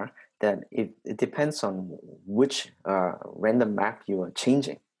are that it depends on which random map you are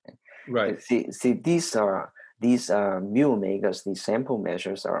changing. Right. See, these mu omegas, these sample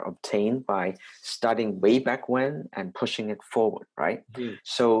measures, are obtained by starting way back when and pushing it forward, right?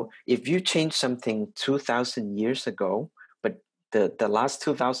 So if you change something 2,000 years ago, but the last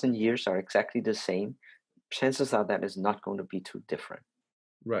 2,000 years are exactly the same, chances are that is not going to be too different.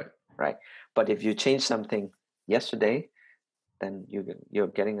 Right. Right. But if you change something yesterday, then you're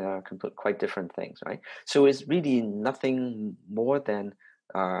getting quite different things, right? So it's really nothing more than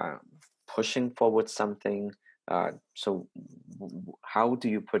pushing forward something. So how do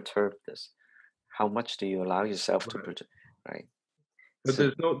you perturb this? How much do you allow yourself to perturb, right? But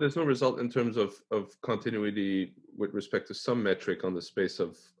so, there's no result in terms of continuity with respect to some metric on the space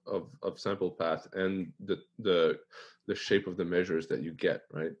of sample path and the shape of the measures that you get,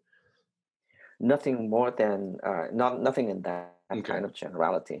 right? Nothing more than nothing in that kind of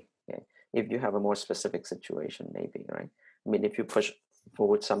generality. Okay? If you have a more specific situation, maybe, right? I mean, if you push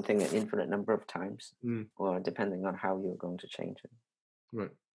forward something an infinite number of times, or depending on how you're going to change it.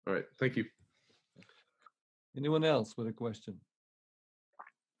 Right. All right. Thank you. Anyone else with a question?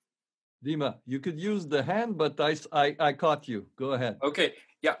 Dima, you could use the hand, but I caught you. Go ahead. Okay.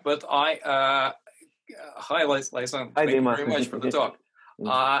 Yeah, but hi, Lai-Sang. Hi, Thank Dima. you very much for the talk.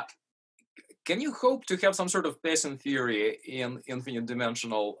 Can you hope to have some sort of Bayesian theory in infinite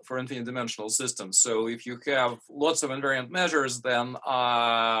dimensional systems? So if you have lots of invariant measures, then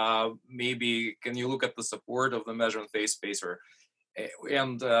maybe can you look at the support of the measure and phase spacer,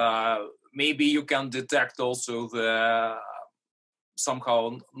 and maybe you can detect also the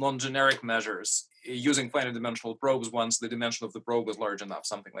somehow non-generic measures using finite dimensional probes once the dimension of the probe is large enough,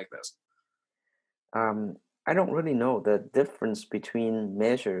 something like this. I don't really know. The difference between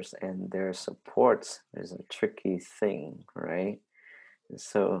measures and their supports is a tricky thing, right?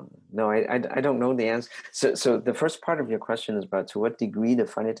 So no, I don't know the answer. So the first part of your question is about to what degree the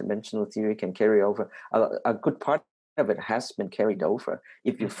finite dimensional theory can carry over. A good part of it has been carried over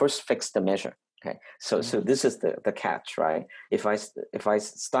if you first fix the measure. Okay, so this is the catch, right? If I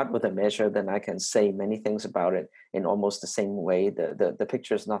start with a measure, then I can say many things about it in almost the same way. The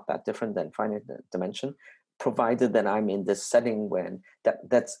picture is not that different than finite dimension, provided that I'm in this setting when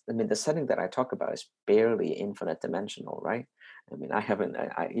the setting that I talk about is barely infinite dimensional, right? I mean,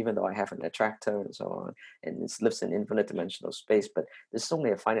 even though I have an attractor and so on, and it lives in infinite dimensional space, but there's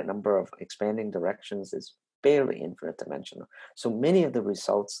only a finite number of expanding directions. It's barely infinite dimensional. So many of the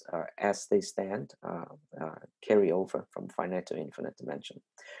results as they stand carry over from finite to infinite dimension.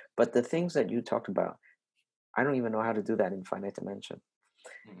 But the things that you talked about, I don't even know how to do that in finite dimension.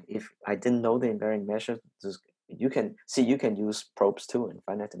 If I didn't know the invariant measure, you can use probes too in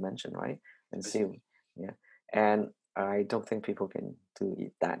finite dimension, right? And see, yeah. And I don't think people can do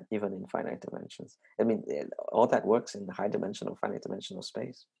that even in finite dimensions. I mean, all that works in the high dimensional finite dimensional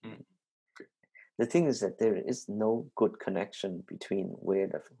space. The thing is that there is no good connection between where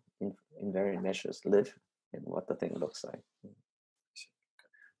the invariant measures live and what the thing looks like,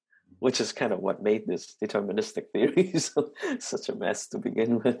 which is kind of what made this deterministic theory such a mess to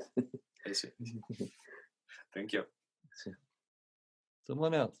begin with. I see. Thank you.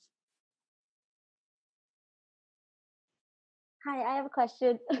 Someone else. Hi, I have a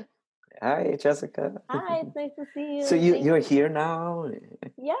question. Hi, Jessica. Hi, it's nice to see you. So you're here now?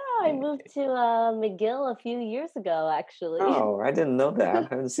 Yeah, I moved to McGill a few years ago, actually. Oh, I didn't know that. I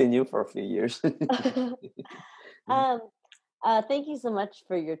haven't seen you for a few years. Thank you so much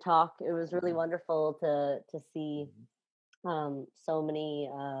for your talk. It was really wonderful to see so many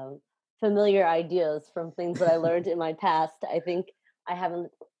familiar ideas from things that I learned in my past. I think I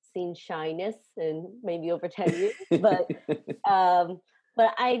haven't seen shyness in maybe over 10 years, but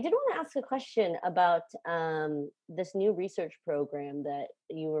I did want to ask a question about this new research program that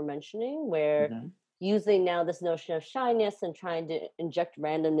you were mentioning, where using now this notion of shyness and trying to inject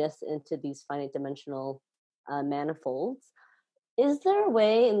randomness into these finite dimensional manifolds. Is there a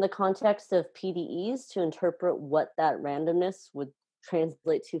way in the context of PDEs to interpret what that randomness would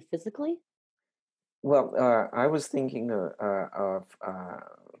translate to physically? Well, I was thinking of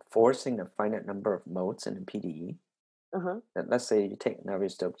forcing a finite number of modes in a PDE. Let's say you take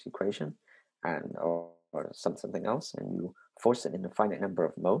Navier-Stokes equation and or something else, and you force it in a finite number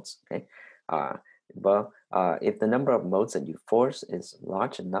of modes. Okay, if the number of modes that you force is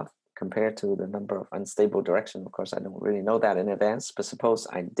large enough compared to the number of unstable direction, of course, I don't really know that in advance, but suppose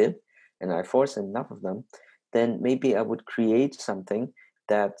I did, and I forced enough of them, then maybe I would create something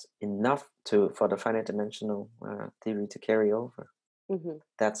that's enough for the finite dimensional theory to carry over.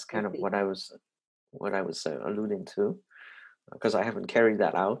 That's kind of what I was alluding to, because I haven't carried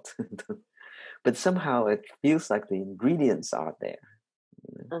that out. But somehow it feels like the ingredients are there.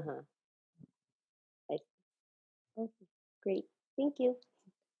 Okay, great. Thank you.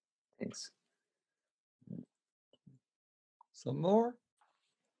 Thanks. Some more?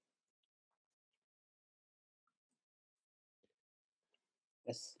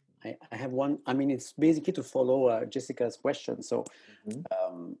 Yes, I have one. I mean, it's basically to follow Jessica's question. So,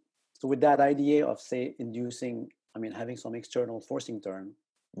 so with that idea of, say, having some external forcing term,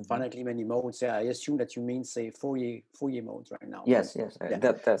 finitely many modes, I assume that you mean, say, Fourier modes right now. Yes.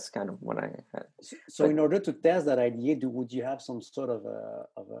 That's kind of what I had. So in order to test that idea, would you have some sort of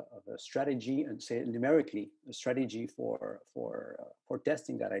a strategy, and say numerically, a strategy for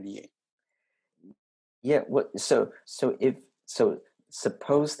testing that idea? Yeah.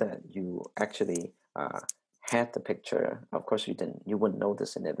 Suppose that you actually had the picture. Of course, you wouldn't know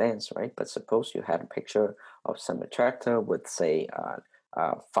this in advance, right? But suppose you had a picture of some attractor with, say,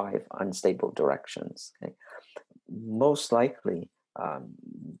 5 unstable directions. Okay? Most likely,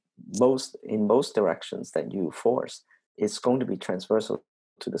 in most directions that you force, it's going to be transversal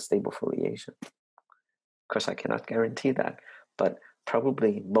to the stable foliation. Of course, I cannot guarantee that, but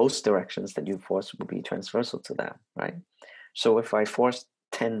probably most directions that you force will be transversal to that, right? So if I forced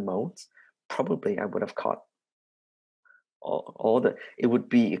 10 modes, probably I would have caught it would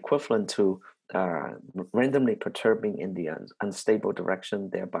be equivalent to randomly perturbing in the unstable direction,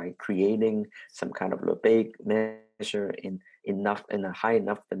 thereby creating some kind of Lebesgue measure in a high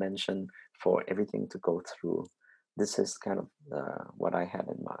enough dimension for everything to go through. This is kind of what I had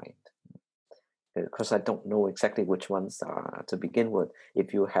in mind. Because I don't know exactly which ones to begin with.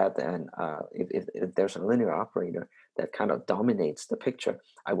 If you had if there's a linear operator that kind of dominates the picture,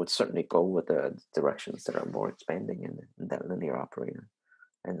 I would certainly go with the directions that are more expanding in that linear operator,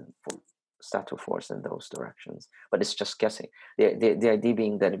 and start to force in those directions. But it's just guessing. The idea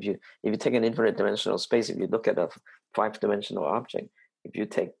being that if you take an infinite dimensional space, if you look at a 5-dimensional object, if you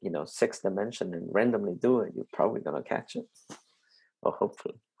take 6 dimension and randomly do it, you're probably gonna catch it, or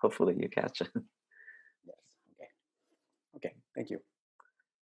hopefully you catch it. Yes. Okay. Thank you.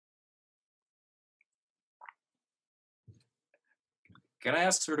 Can I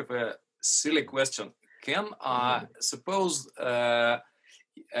ask sort of a silly question? Can suppose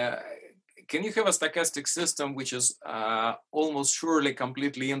can you have a stochastic system which is almost surely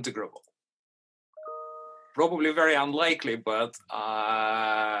completely integrable? Probably very unlikely, but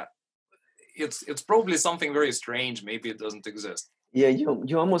it's probably something very strange. Maybe it doesn't exist. Yeah,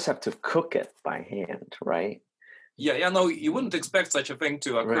 you almost have to cook it by hand, right? Yeah. No, you wouldn't expect such a thing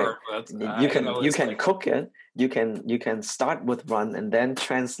to occur, right. But you can cook it. You can start with one and then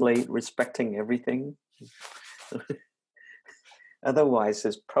translate respecting everything. Otherwise,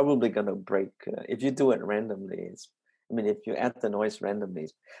 it's probably going to break. If you do it randomly, if you add the noise randomly,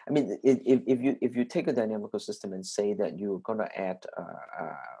 if you take a dynamical system and say that you're going to add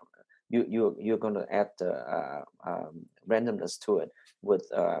you're going to add randomness to it with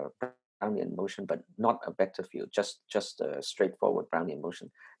Brownian motion, but not a vector field, just a straightforward Brownian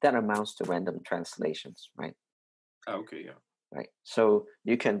motion, that amounts to random translations, right? Okay, yeah. Right. So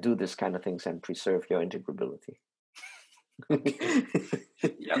you can do this kind of things and preserve your integrability.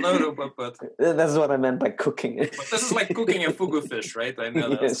 Yeah, no, but that's what I meant by cooking. But this is like cooking a fugu fish, right? I know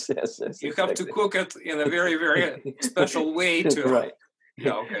that. Yes. You have to cook it in a very, very special way to. Right.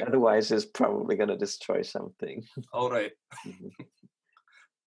 Yeah. Okay. Otherwise, it's probably going to destroy something. All right.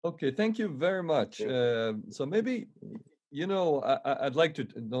 Okay. Thank you very much. So maybe, I'd like to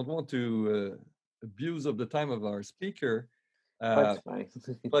don't want to abuse of the time of our speaker. That's fine.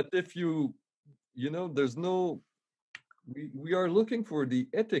 But if there's no. We are looking for the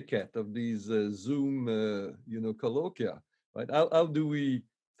etiquette of these Zoom, colloquia, right? How do we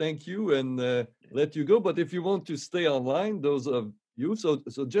thank you and let you go? But if you want to stay online, those of you, so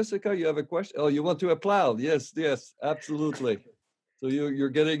Jessica, you have a question? Oh, you want to applaud? Yes, absolutely. So you're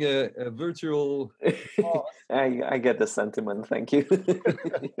getting a virtual. I get the sentiment. Thank you.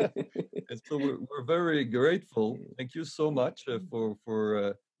 And so we're very grateful. Thank you so much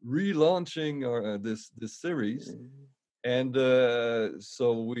for relaunching this series. And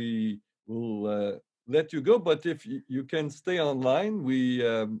so we will let you go. But if you can stay online, we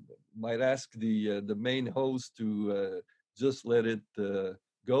might ask the main host to just let it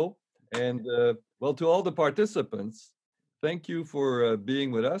go. And well, to all the participants, thank you for being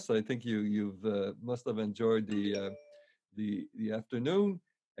with us. I think you've must have enjoyed the afternoon.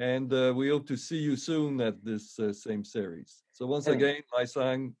 And we hope to see you soon at this same series. So once again,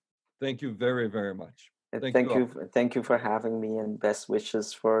 Lai-Sang, thank you very, very much. Thank you for having me, and best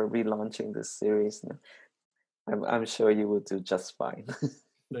wishes for relaunching this series. I'm sure you will do just fine.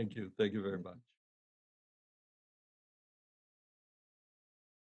 Thank you very much.